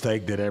same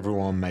mistake that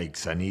everyone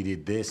makes. I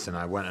needed this, and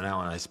I went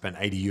out and I spent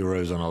 80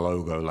 euros on a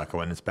logo. Like I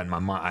went and spent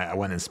I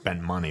went and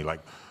spent money.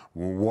 Like,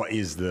 what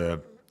is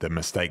the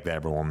mistake that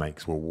everyone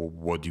makes? Well,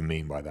 what do you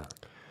mean by that?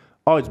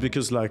 Oh, it's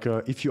because like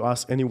if you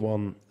ask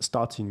anyone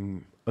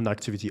starting an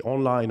activity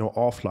online or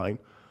offline,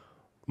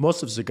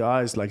 most of the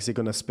guys like they're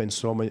gonna spend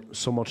so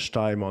much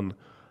time on,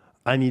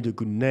 I need a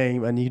good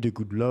name, I need a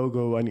good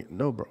logo.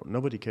 No, bro,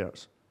 nobody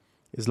cares.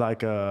 It's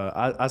like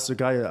as the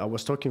guy I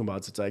was talking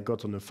about that I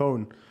got on the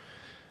phone.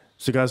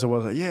 The guys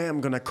was like, yeah,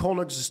 I'm gonna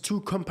connect these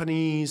two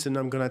companies and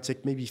I'm gonna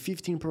take maybe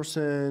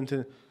 15%.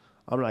 And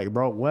I'm like,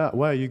 bro, where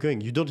are you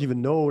going? You don't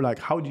even know, like,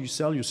 how do you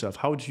sell yourself?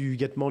 How do you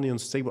get money on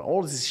the table?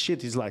 All this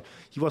shit is like,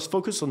 he was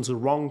focused on the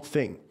wrong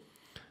thing.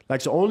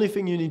 Like, the only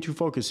thing you need to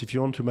focus if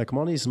you want to make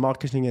money is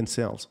marketing and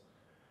sales.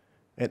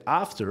 And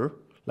after,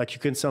 like, you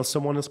can sell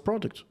someone else's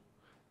product.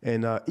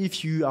 And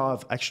if you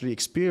have actually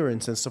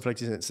experience and stuff like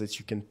this that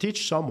you can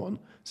teach someone,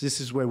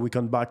 this is where we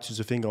come back to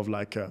the thing of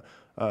like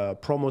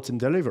promote and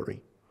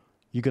delivery.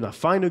 You're going to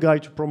find a guy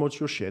to promote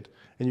your shit,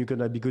 and you're going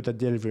to be good at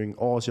delivering,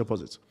 or the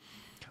opposite.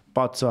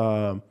 But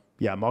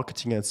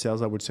marketing and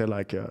sales, I would say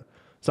like,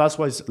 that's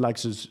why it's like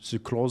the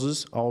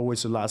closers are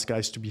always the last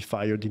guys to be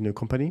fired in a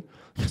company.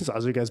 So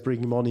as the guys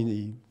bringing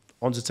money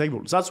on the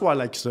table. That's why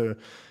like the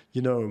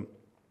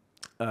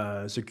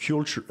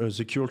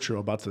culture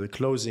about the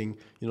closing,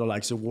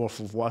 like the Wolf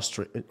of Wall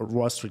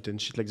Street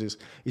and shit like this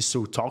is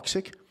so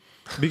toxic,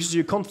 because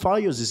you can't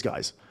fire these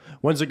guys.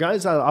 When the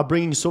guys are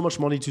bringing so much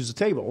money to the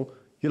table,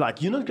 you're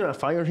not gonna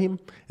fire him.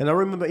 And I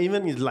remember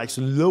even in like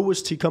the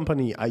lowest tier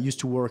company I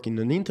used to work in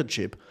an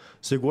internship,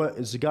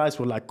 the guys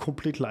were like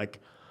complete like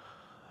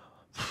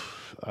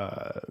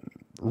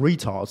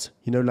retards,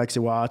 like they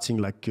were acting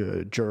like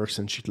jerks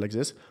and shit like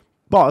this.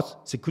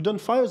 But they couldn't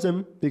fire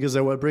them because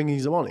they were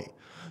bringing the money.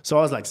 So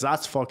I was like,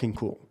 that's fucking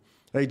cool.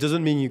 It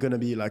doesn't mean you're going to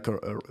be like a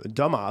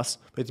dumbass,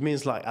 but it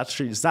means like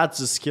actually that's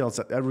the skills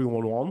that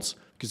everyone wants.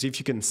 Because if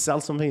you can sell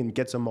something and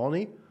get some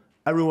money,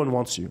 everyone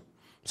wants you.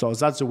 So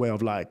that's the way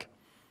of like,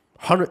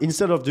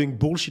 instead of doing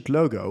bullshit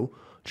logo,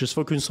 just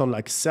focus on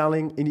like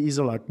selling in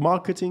either like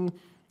marketing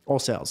or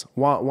sales,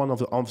 one of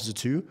the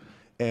two,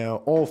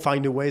 or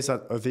find a way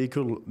that a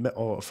vehicle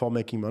for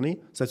making money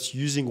that's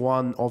using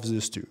one of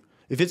those two.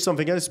 If it's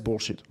something else, it's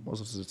bullshit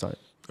most of the time.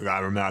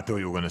 I thought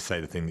you were going to say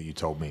the thing that you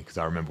told me, because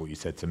I remember what you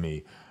said to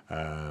me.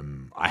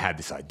 I had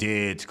this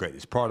idea to create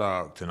this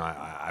product, and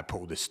I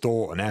put all this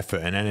thought and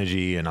effort and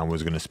energy, and I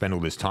was going to spend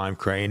all this time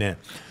creating it.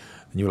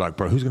 And you were like,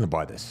 bro, who's going to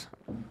buy this?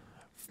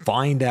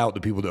 Find out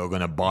the people that are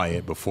going to buy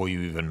it before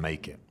you even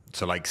make it.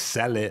 So like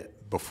sell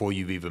it before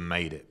you've even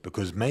made it,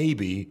 because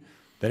maybe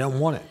they don't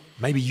want it.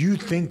 Maybe you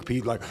think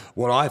people, like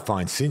what I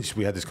find since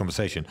we had this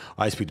conversation,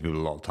 I speak to people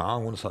a lot of time. I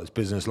want to start this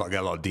business. Like, I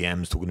get a lot of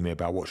DMs talking to me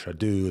about what should I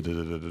do,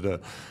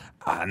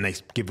 and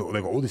they've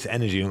got all this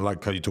energy. And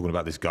like you're talking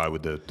about this guy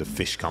with the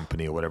fish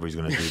company or whatever he's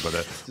going to do, but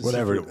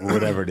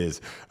whatever it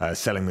is,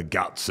 selling the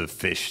guts of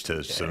fish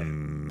to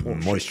some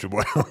moisture,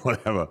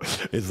 whatever.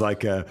 It's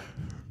like,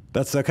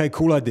 that's okay,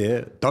 cool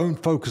idea.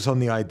 Don't focus on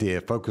the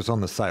idea. Focus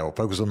on the sale.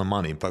 Focus on the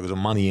money. Focus on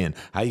money in.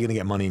 How are you going to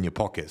get money in your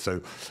pocket?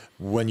 So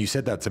when you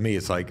said that to me,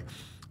 it's like,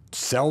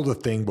 sell the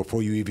thing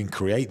before you even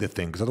create the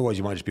thing, because otherwise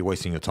you might just be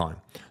wasting your time.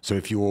 So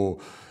if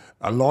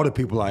a lot of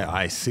people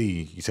I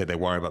see, you said they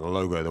worry about the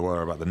logo, they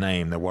worry about the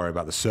name, they worry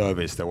about the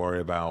service, they worry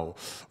about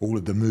all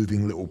of the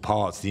moving little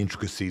parts, the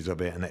intricacies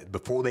of it, and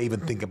before they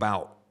even think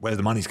about where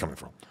the money's coming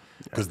from.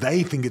 Because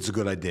they think it's a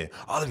good idea.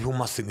 Other people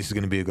must think this is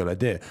going to be a good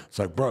idea. It's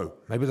like, bro,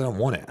 maybe they don't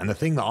want it. And the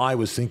thing that I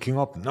was thinking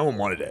of, no one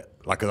wanted it.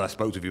 Like, as I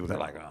spoke to people, they're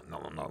like, oh, no,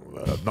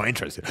 I'm not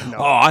interested. No.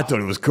 Oh, I thought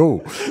it was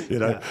cool.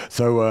 Yeah.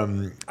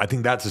 So I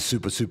think that's a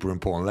super, super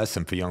important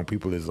lesson for young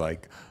people, is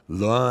like,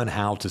 learn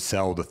how to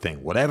sell the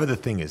thing. Whatever the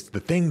thing is, the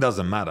thing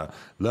doesn't matter.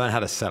 Learn how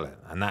to sell it.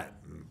 And that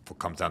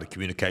comes down to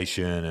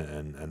communication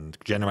and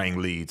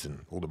generating leads and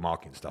all the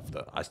marketing stuff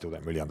that I still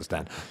don't really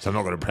understand. So I'm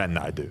not going to pretend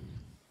that I do.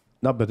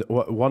 No, but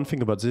one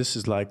thing about this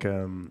is like,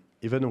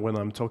 even when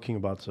I'm talking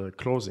about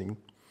closing,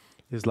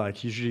 is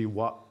like usually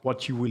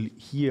what you will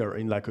hear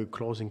in like a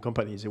closing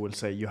company is they will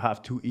say you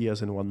have 2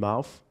 ears and 1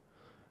 mouth,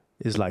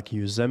 is like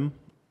use them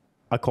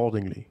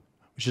accordingly.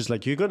 Which is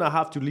like you're going to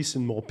have to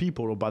listen more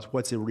people about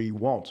what they really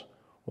want,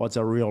 what's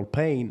their real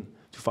pain,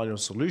 to find a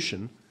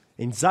solution.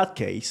 In that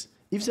case,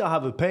 if they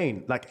have a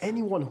pain, like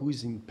anyone who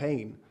is in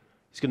pain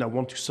is going to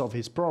want to solve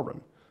his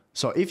problem.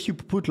 So if you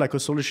put like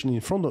a solution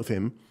in front of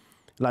him,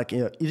 like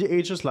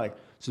it's just like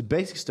the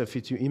basic stuff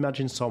is you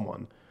imagine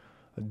someone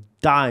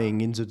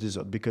dying in the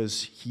desert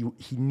because he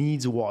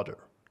needs water.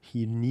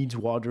 He needs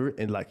water,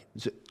 and like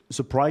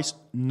the price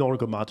no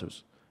longer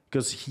matters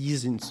because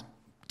he's in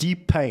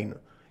deep pain.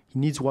 He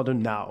needs water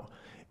now.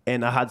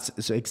 And I had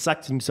the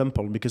exact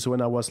example because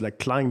when I was like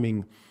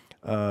climbing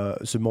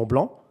the Mont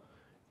Blanc,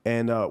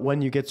 and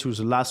when you get to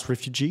the last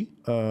refuge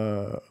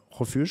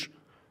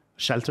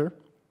shelter,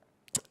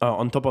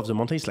 on top of the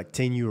mountain, it's like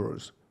 10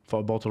 euros for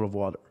a bottle of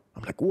water.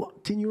 I'm like,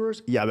 what? 10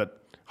 euros? Yeah,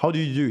 but how do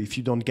you do if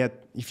you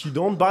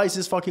don't buy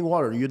this fucking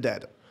water, you're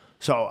dead.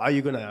 So are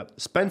you gonna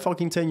spend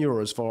fucking 10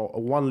 euros for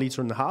 1.5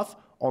 liters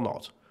or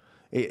not?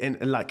 And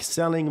like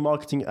selling,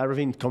 marketing,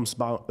 everything comes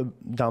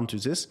down to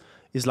this.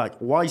 Is like,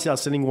 why is they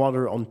selling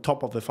water on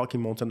top of the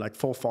fucking mountain, like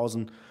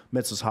 4,000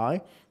 meters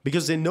high?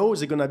 Because they know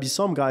there's gonna be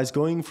some guys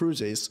going through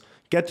this,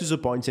 get to the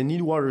point, they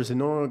need water, they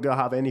no longer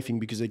have anything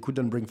because they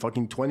couldn't bring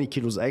fucking 20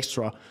 kilos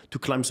extra to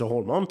climb the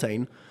whole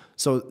mountain.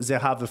 So they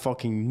have a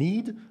fucking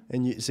need,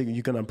 and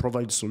you're gonna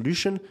provide a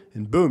solution,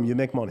 and boom, you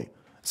make money.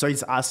 So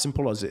it's as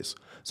simple as this.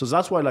 So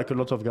that's why like a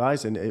lot of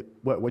guys, and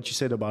what you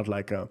said about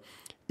like,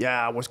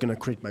 I was gonna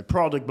create my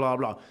product, blah,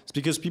 blah. It's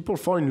because people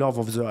fall in love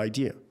with the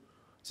idea.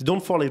 They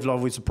don't fall in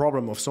love with the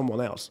problem of someone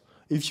else.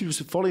 If you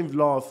fall in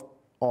love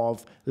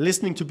of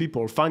listening to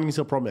people, finding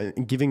the problem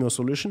and giving a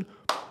solution,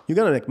 you're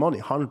gonna make money,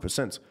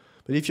 100%.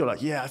 But if you're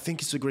like, I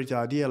think it's a great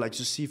idea, like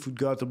the seafood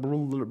gut, the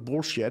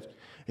bullshit,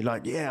 you're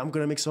like, I'm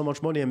gonna make so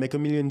much money and make $1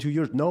 million in 2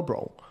 years. No,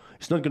 bro.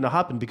 It's not going to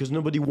happen because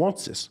nobody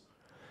wants this.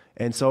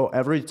 And so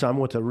every time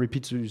what I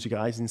repeat to the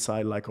guys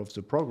inside like of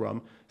the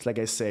program, it's like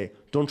I say,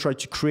 don't try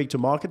to create a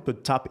market,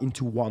 but tap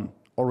into one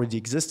already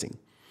existing.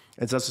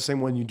 And that's the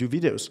same when you do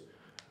videos.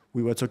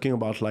 We were talking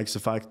about like the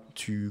fact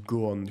to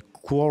go on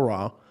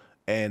Quora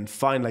and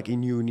find like a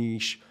new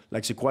niche,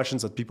 like the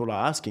questions that people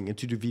are asking and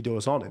to do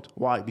videos on it.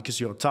 Why?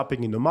 Because you're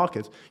tapping in the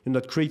market, you're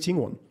not creating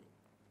one.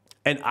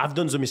 And I've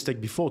done the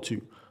mistake before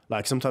too.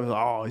 Like sometimes,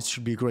 oh, it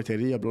should be a great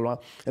idea, blah, blah.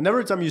 And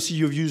every time you see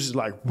your views,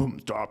 like boom,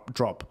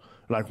 drop.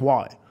 Like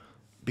why?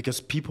 Because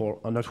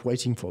people are not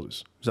waiting for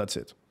this. That's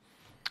it.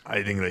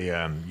 I think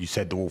that you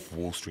said the Wolf of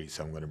Wall Street,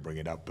 so I'm going to bring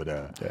it up.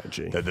 But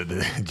G.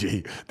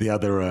 the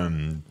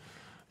other,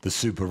 the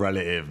super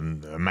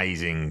relative,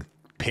 amazing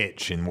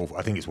pitch in Wolf.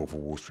 I think it's Wolf of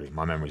Wall Street.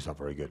 My memory's not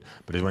very good,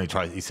 but it's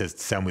when he says,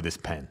 "Sell me this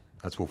pen."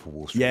 That's Wolf of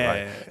Wall Street,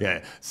 right?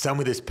 Yeah. Sell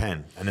me this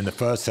pen. And then the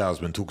first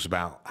salesman talks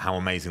about how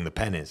amazing the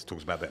pen is,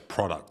 talks about that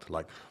product.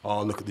 Like,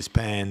 oh, look at this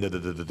pen.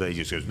 He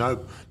just goes,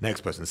 no.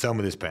 Next person, sell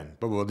me this pen.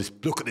 But well,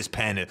 look at this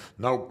pen.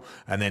 No.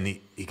 And then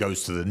he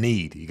goes to the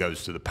need. He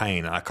goes to the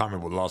pain. And I can't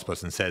remember what the last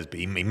person says, but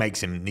he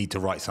makes him need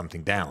to write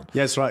something down.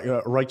 Yes, right.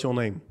 Write your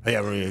name.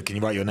 Yeah, can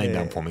you write your name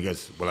down for me? He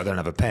goes, well, I don't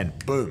have a pen.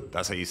 Boom.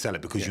 That's how you sell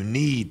it because you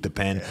need the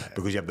pen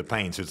because you have the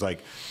pain. So it's like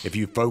if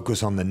you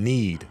focus on the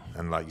need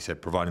and like you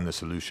said, providing the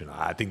solution,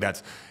 I think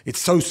it's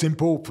so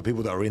simple for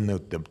people that are in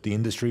the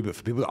industry, but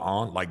for people that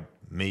aren't, like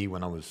me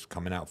when I was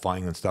coming out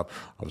fighting and stuff,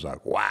 I was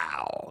like,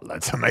 wow,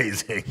 that's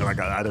amazing. Like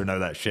I don't know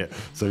that shit.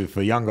 So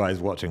for young guys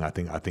watching, I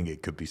think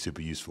it could be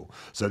super useful.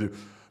 So a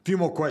few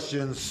more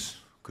questions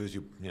because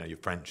you're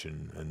French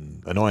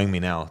and annoying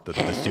me now, the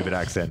stupid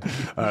accent.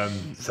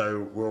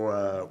 So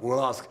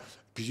we'll ask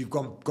because you've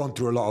gone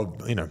through a lot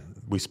of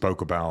we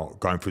spoke about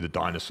going through the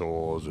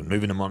dinosaurs and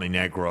moving to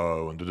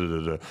Montenegro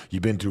and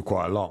You've been through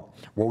quite a lot.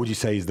 What would you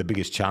say is the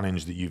biggest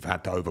challenge that you've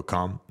had to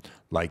overcome,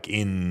 like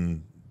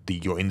in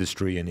your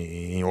industry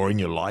or in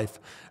your life,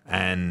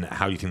 and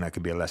how do you think that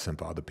could be a lesson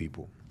for other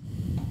people?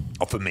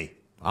 Or for me,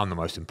 I'm the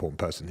most important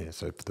person here,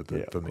 so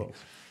for me.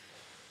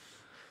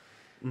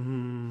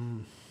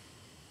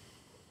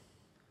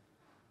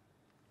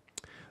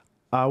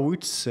 I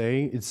would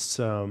say it's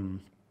to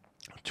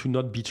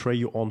not betray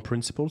your own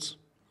principles.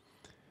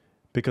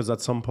 Because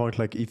at some point,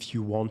 like if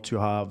you want to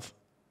have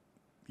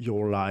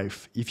your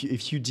life,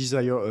 if you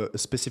desire a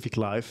specific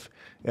life,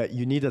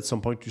 you need at some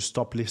point to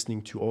stop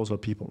listening to other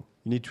people.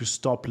 You need to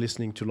stop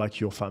listening to like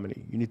your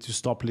family. You need to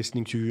stop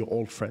listening to your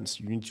old friends.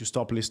 You need to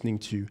stop listening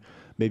to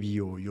maybe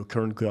your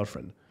current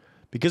girlfriend.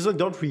 Because they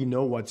don't really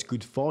know what's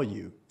good for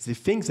you. They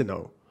think they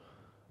know.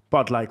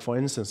 But like, for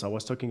instance, I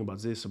was talking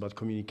about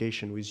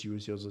communication with you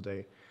the other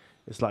day.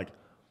 It's like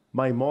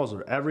my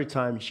mother, every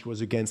time she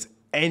was against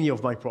any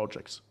of my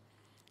projects,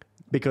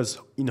 because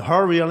in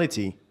her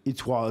reality,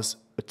 it was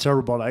a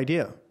terrible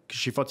idea because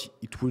she thought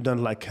it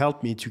wouldn't like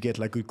help me to get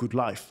like a good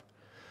life.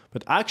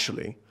 But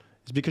actually,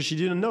 it's because she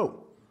didn't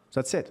know.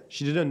 That's it.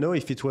 She didn't know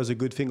if it was a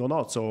good thing or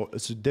not. So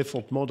it's a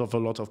default mode of a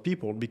lot of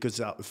people because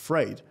they're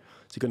afraid.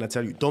 They're going to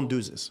tell you, don't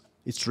do this.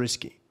 It's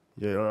risky.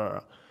 Yeah.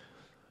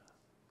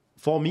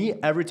 For me,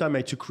 every time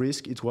I took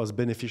risk, it was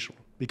beneficial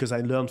because I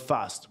learned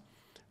fast.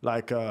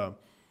 Like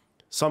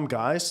some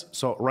guys,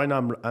 so right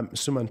now I'm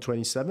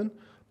 27,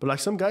 but like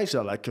some guys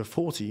are like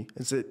 40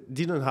 and they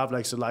didn't have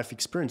like the life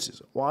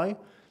experiences. Why?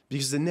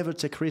 Because they never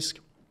take risk.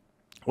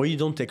 When you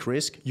don't take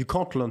risk, you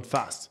can't learn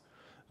fast.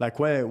 Like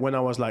when I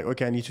was like,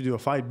 okay, I need to do a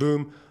fight,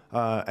 boom,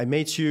 I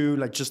met you,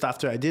 like just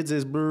after I did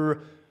this,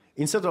 brr.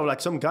 Instead of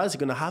like some guys are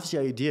gonna have the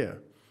idea,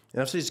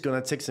 and after it's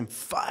gonna take them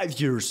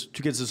 5 years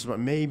to get this,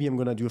 maybe I'm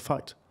gonna do a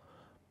fight.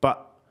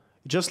 But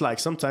just like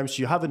sometimes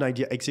you have an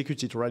idea,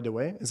 execute it right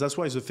away. And that's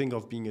why the thing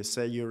of being a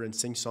sayer and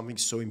saying something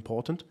is so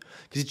important,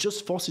 because it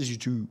just forces you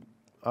to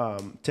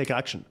take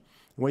action.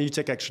 When you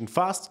take action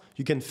fast,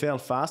 you can fail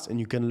fast and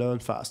you can learn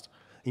fast.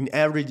 In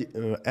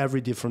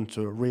every different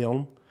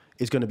realm,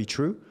 it's going to be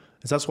true.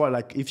 And that's why,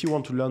 like, if you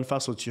want to learn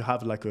fast or to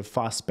have like a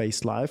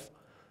fast-paced life,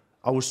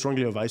 I would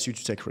strongly advise you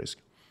to take risk.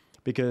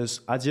 Because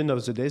at the end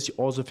of the day, the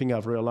other thing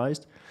I've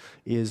realized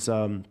is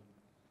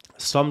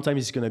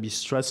sometimes it's going to be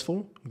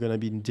stressful. You're going to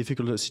be in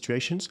difficult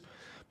situations.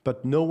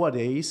 But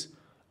nowadays,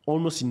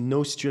 almost in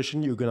no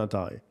situation, you're going to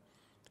die.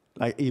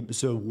 Like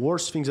the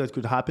worst thing that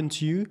could happen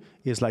to you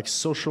is like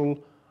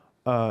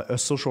a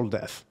social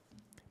death.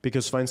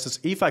 Because for instance,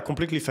 if I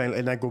completely fail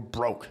and I go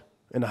broke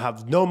and I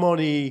have no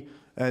money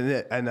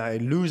and I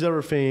lose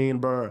everything,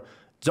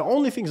 the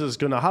only thing that's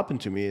going to happen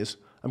to me is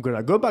I'm going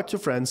to go back to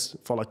France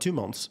for like 2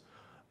 months,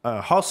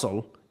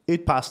 hustle,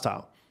 eat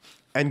pasta,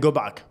 and go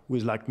back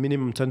with like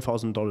minimum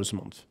 $10,000 a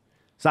month.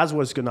 That's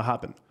what's going to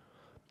happen.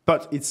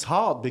 But it's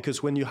hard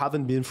because when you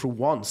haven't been through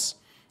once,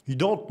 you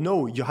don't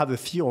know, you have a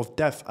fear of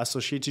death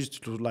associated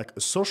to like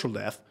a social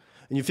death,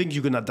 and you think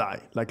you're gonna die.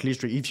 Like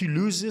literally, if you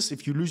lose this,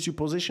 if you lose your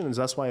position, and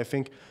that's why I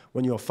think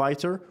when you're a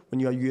fighter, when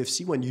you're a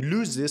UFC, when you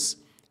lose this,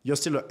 you're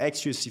still an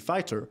ex-UFC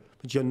fighter,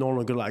 but you're no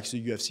longer like the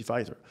UFC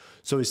fighter.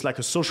 So it's like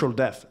a social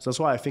death. That's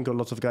why I think a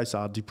lot of guys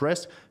are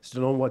depressed.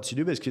 They don't know what to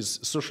do because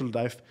social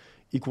death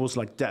equals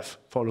like death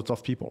for a lot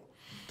of people.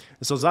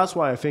 So that's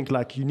why I think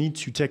like you need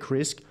to take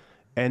risk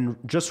and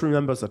just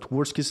remember that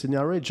worst case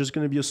scenario, it's just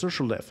going to be a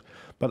social death.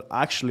 But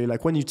actually,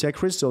 like when you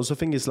take risks, the other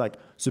thing is like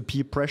the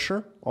peer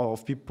pressure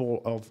of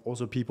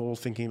other people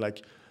thinking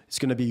like it's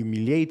going to be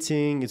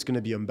humiliating, it's going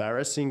to be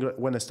embarrassing.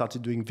 When I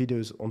started doing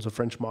videos on the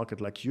French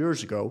market like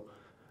years ago,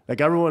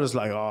 like everyone is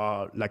like,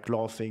 like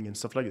laughing and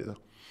stuff like that.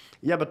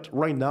 Yeah, but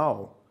right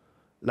now,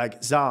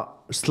 like they're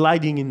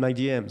sliding in my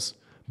DMs,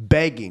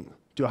 begging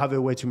to have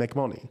a way to make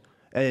money.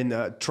 And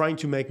trying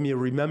to make me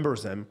remember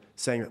them,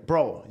 saying,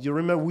 bro, you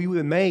remember we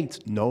were mates?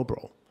 No,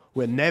 bro,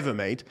 we're never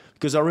mate.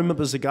 Because I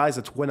remember the guys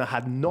that when I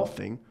had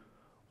nothing,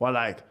 were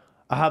like,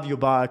 I have your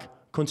back,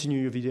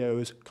 continue your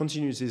videos,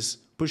 continue this,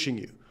 pushing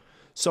you.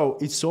 So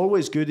it's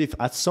always good if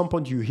at some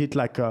point you hit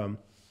like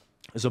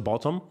the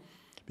bottom,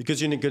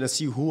 because you're going to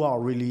see who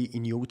are really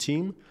in your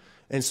team.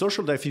 And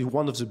social life is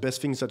one of the best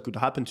things that could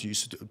happen to you.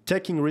 So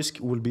taking risk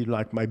will be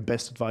like my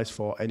best advice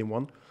for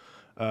anyone.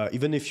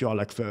 Even if you are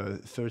like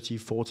 30,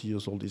 40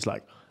 years old, it's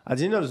like, at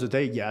the end of the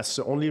day, yes,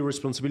 the only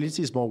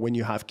responsibility is more when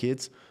you have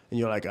kids and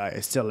you're like, I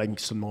still like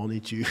some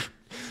money to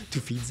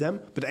feed them.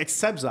 But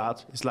except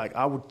that, it's like,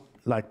 I would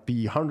like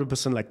be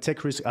 100% like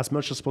take risk as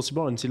much as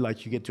possible until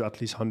like you get to at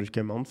least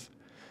 100K a month,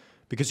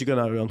 because you're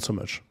going to earn so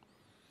much.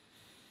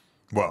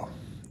 Well,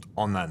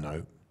 on that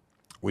note,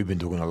 we've been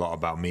talking a lot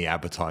about me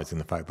advertising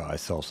the fact that I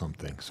sell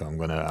something. So I'm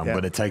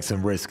gonna take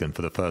some risk and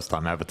for the first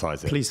time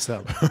advertise it. Please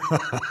sell.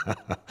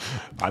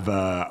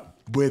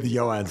 With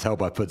Yoann's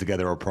help, I put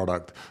together a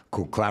product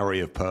called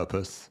Clarity of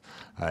Purpose.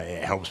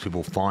 It helps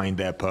people find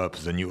their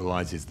purpose and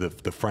utilizes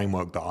the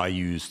framework that I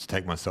use to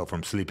take myself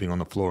from sleeping on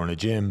the floor in a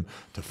gym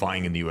to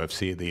fighting in the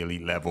UFC at the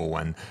elite level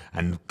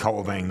and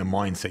cultivating the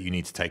mindset you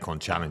need to take on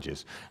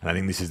challenges. And I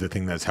think this is the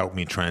thing that's helped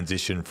me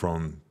transition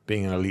from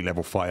being an elite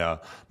level fighter,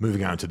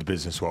 moving out into the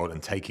business world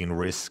and taking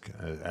risk,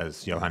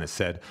 as Yoann has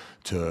said,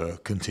 to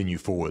continue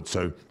forward.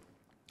 So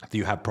if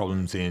you have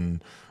problems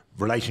in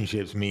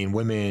relationships, meeting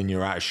women,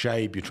 you're out of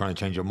shape, you're trying to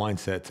change your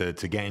mindset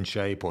to get in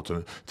shape or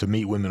to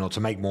meet women or to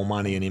make more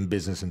money and in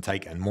business and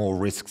take more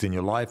risks in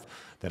your life,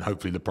 then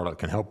hopefully the product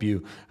can help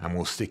you. And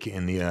we'll stick it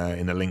in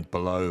the link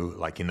below,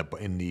 like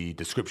in the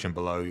description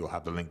below. You'll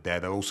have the link there.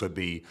 There'll also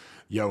be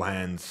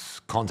Yoann's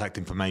contact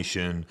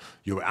information.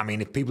 I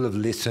mean, if people have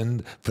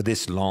listened for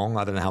this long,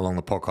 I don't know how long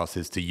the podcast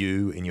is to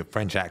you in your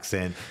French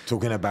accent,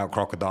 talking about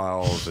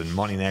crocodiles and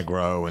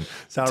Montenegro and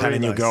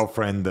telling your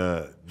girlfriend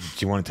that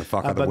she wanted to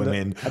fuck other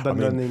women.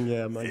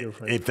 Abandoning my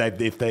girlfriend.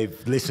 If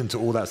they've listened to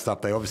all that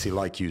stuff, they obviously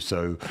like you,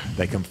 so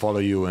they can follow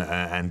you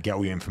and get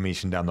all your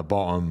information down the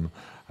bottom.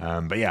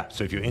 But yeah,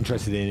 so if you're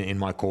interested in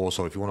my course,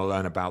 or if you want to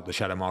learn about the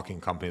shadow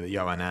marketing company that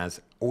Yoann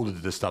has, all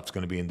of the stuff's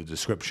going to be in the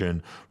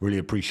description. Really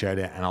appreciate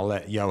it. And I'll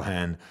let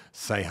Yoann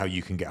say how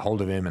you can get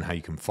hold of him and how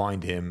you can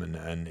find him.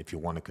 And if you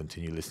want to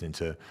continue listening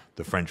to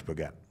the French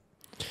Baguette.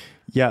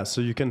 Yeah,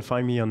 so you can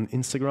find me on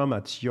Instagram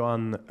at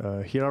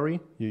Yoann Hilary.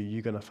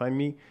 You're going to find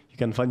me. You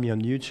can find me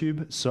on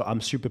YouTube. So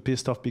I'm super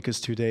pissed off because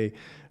today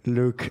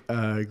Luke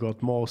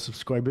got more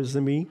subscribers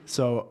than me.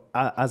 So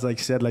as I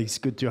said, like it's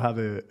good to have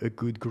a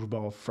good group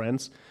of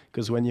friends,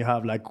 because when you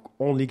have like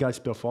only guys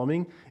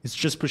performing, it's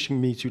just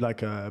pushing me to like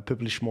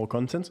publish more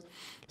content.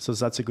 So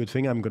that's a good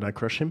thing. I'm going to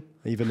crush him,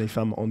 even if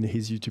I'm on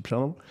his YouTube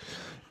channel.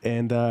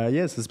 And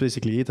yes, that's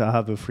basically it. I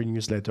have a free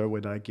newsletter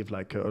where I give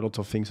like a lot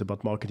of things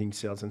about marketing,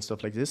 sales, and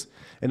stuff like this.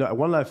 And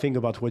one last thing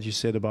about what you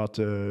said about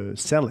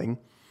selling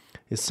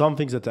is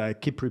something that I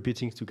keep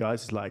repeating to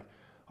guys. Is like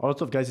a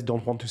lot of guys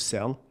don't want to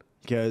sell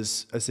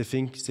because as they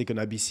think they're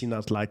gonna be seen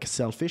as like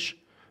selfish.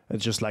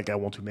 It's just like I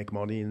want to make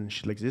money and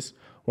shit like this.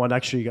 When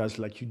actually, guys,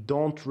 like you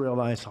don't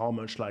realize how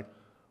much like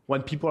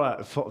when people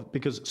are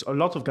because a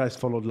lot of guys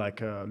followed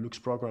like Luke's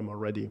program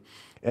already,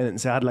 and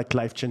they had like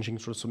life-changing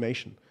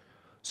transformation.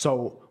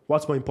 So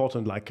what's more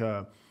important, like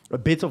a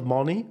bit of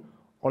money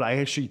or like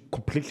actually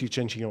completely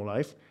changing your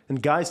life?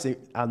 And guys, they're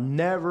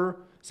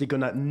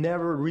gonna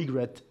never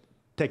regret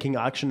taking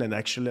action and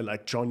actually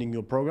like joining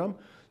your program.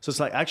 So it's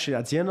like actually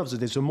at the end of the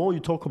day, the more you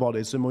talk about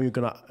it, the more you're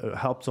gonna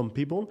help some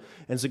people.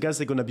 And the guys,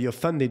 they're gonna be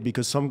offended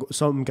because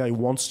some guy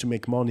wants to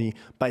make money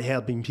by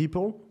helping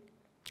people.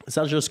 It's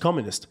not just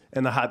communist.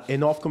 And I had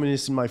enough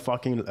communists in my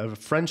fucking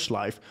French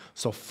life,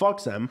 so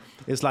fuck them.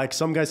 It's like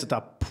some guys that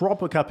are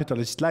proper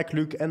capitalists, like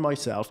Luke and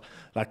myself,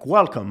 like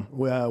welcome.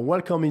 We're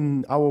welcome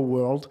in our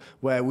world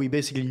where we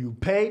basically, you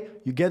pay,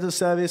 you get a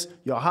service,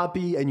 you're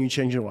happy, and you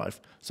change your life.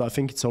 So I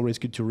think it's always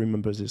good to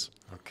remember this.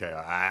 Okay,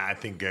 I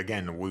think,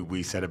 again,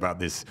 we said about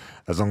this,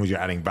 as long as you're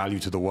adding value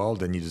to the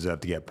world, then you deserve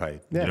to get paid.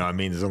 Yeah. You know what I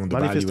mean? As long as the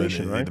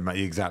manifestation, value, right?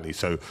 Exactly.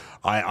 So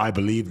I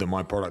believe that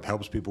my product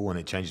helps people and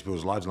it changes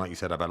people's lives. And like you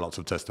said, I've had lots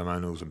of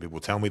testimonials and people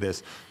tell me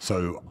this.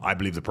 So I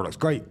believe the product's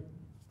great.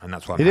 And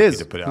that's why I'm happy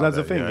to put it out there. That's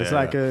the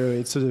thing.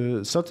 It's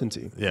a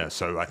certainty. Yeah,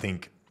 so I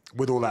think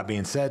with all that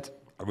being said,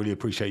 I really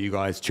appreciate you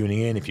guys tuning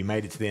in. If you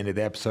made it to the end of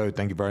the episode,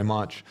 thank you very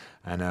much.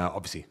 And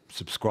obviously,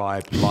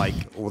 subscribe, like,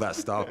 all that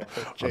stuff.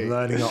 I'm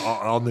learning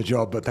on the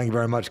job, but thank you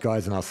very much,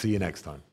 guys, and I'll see you next time.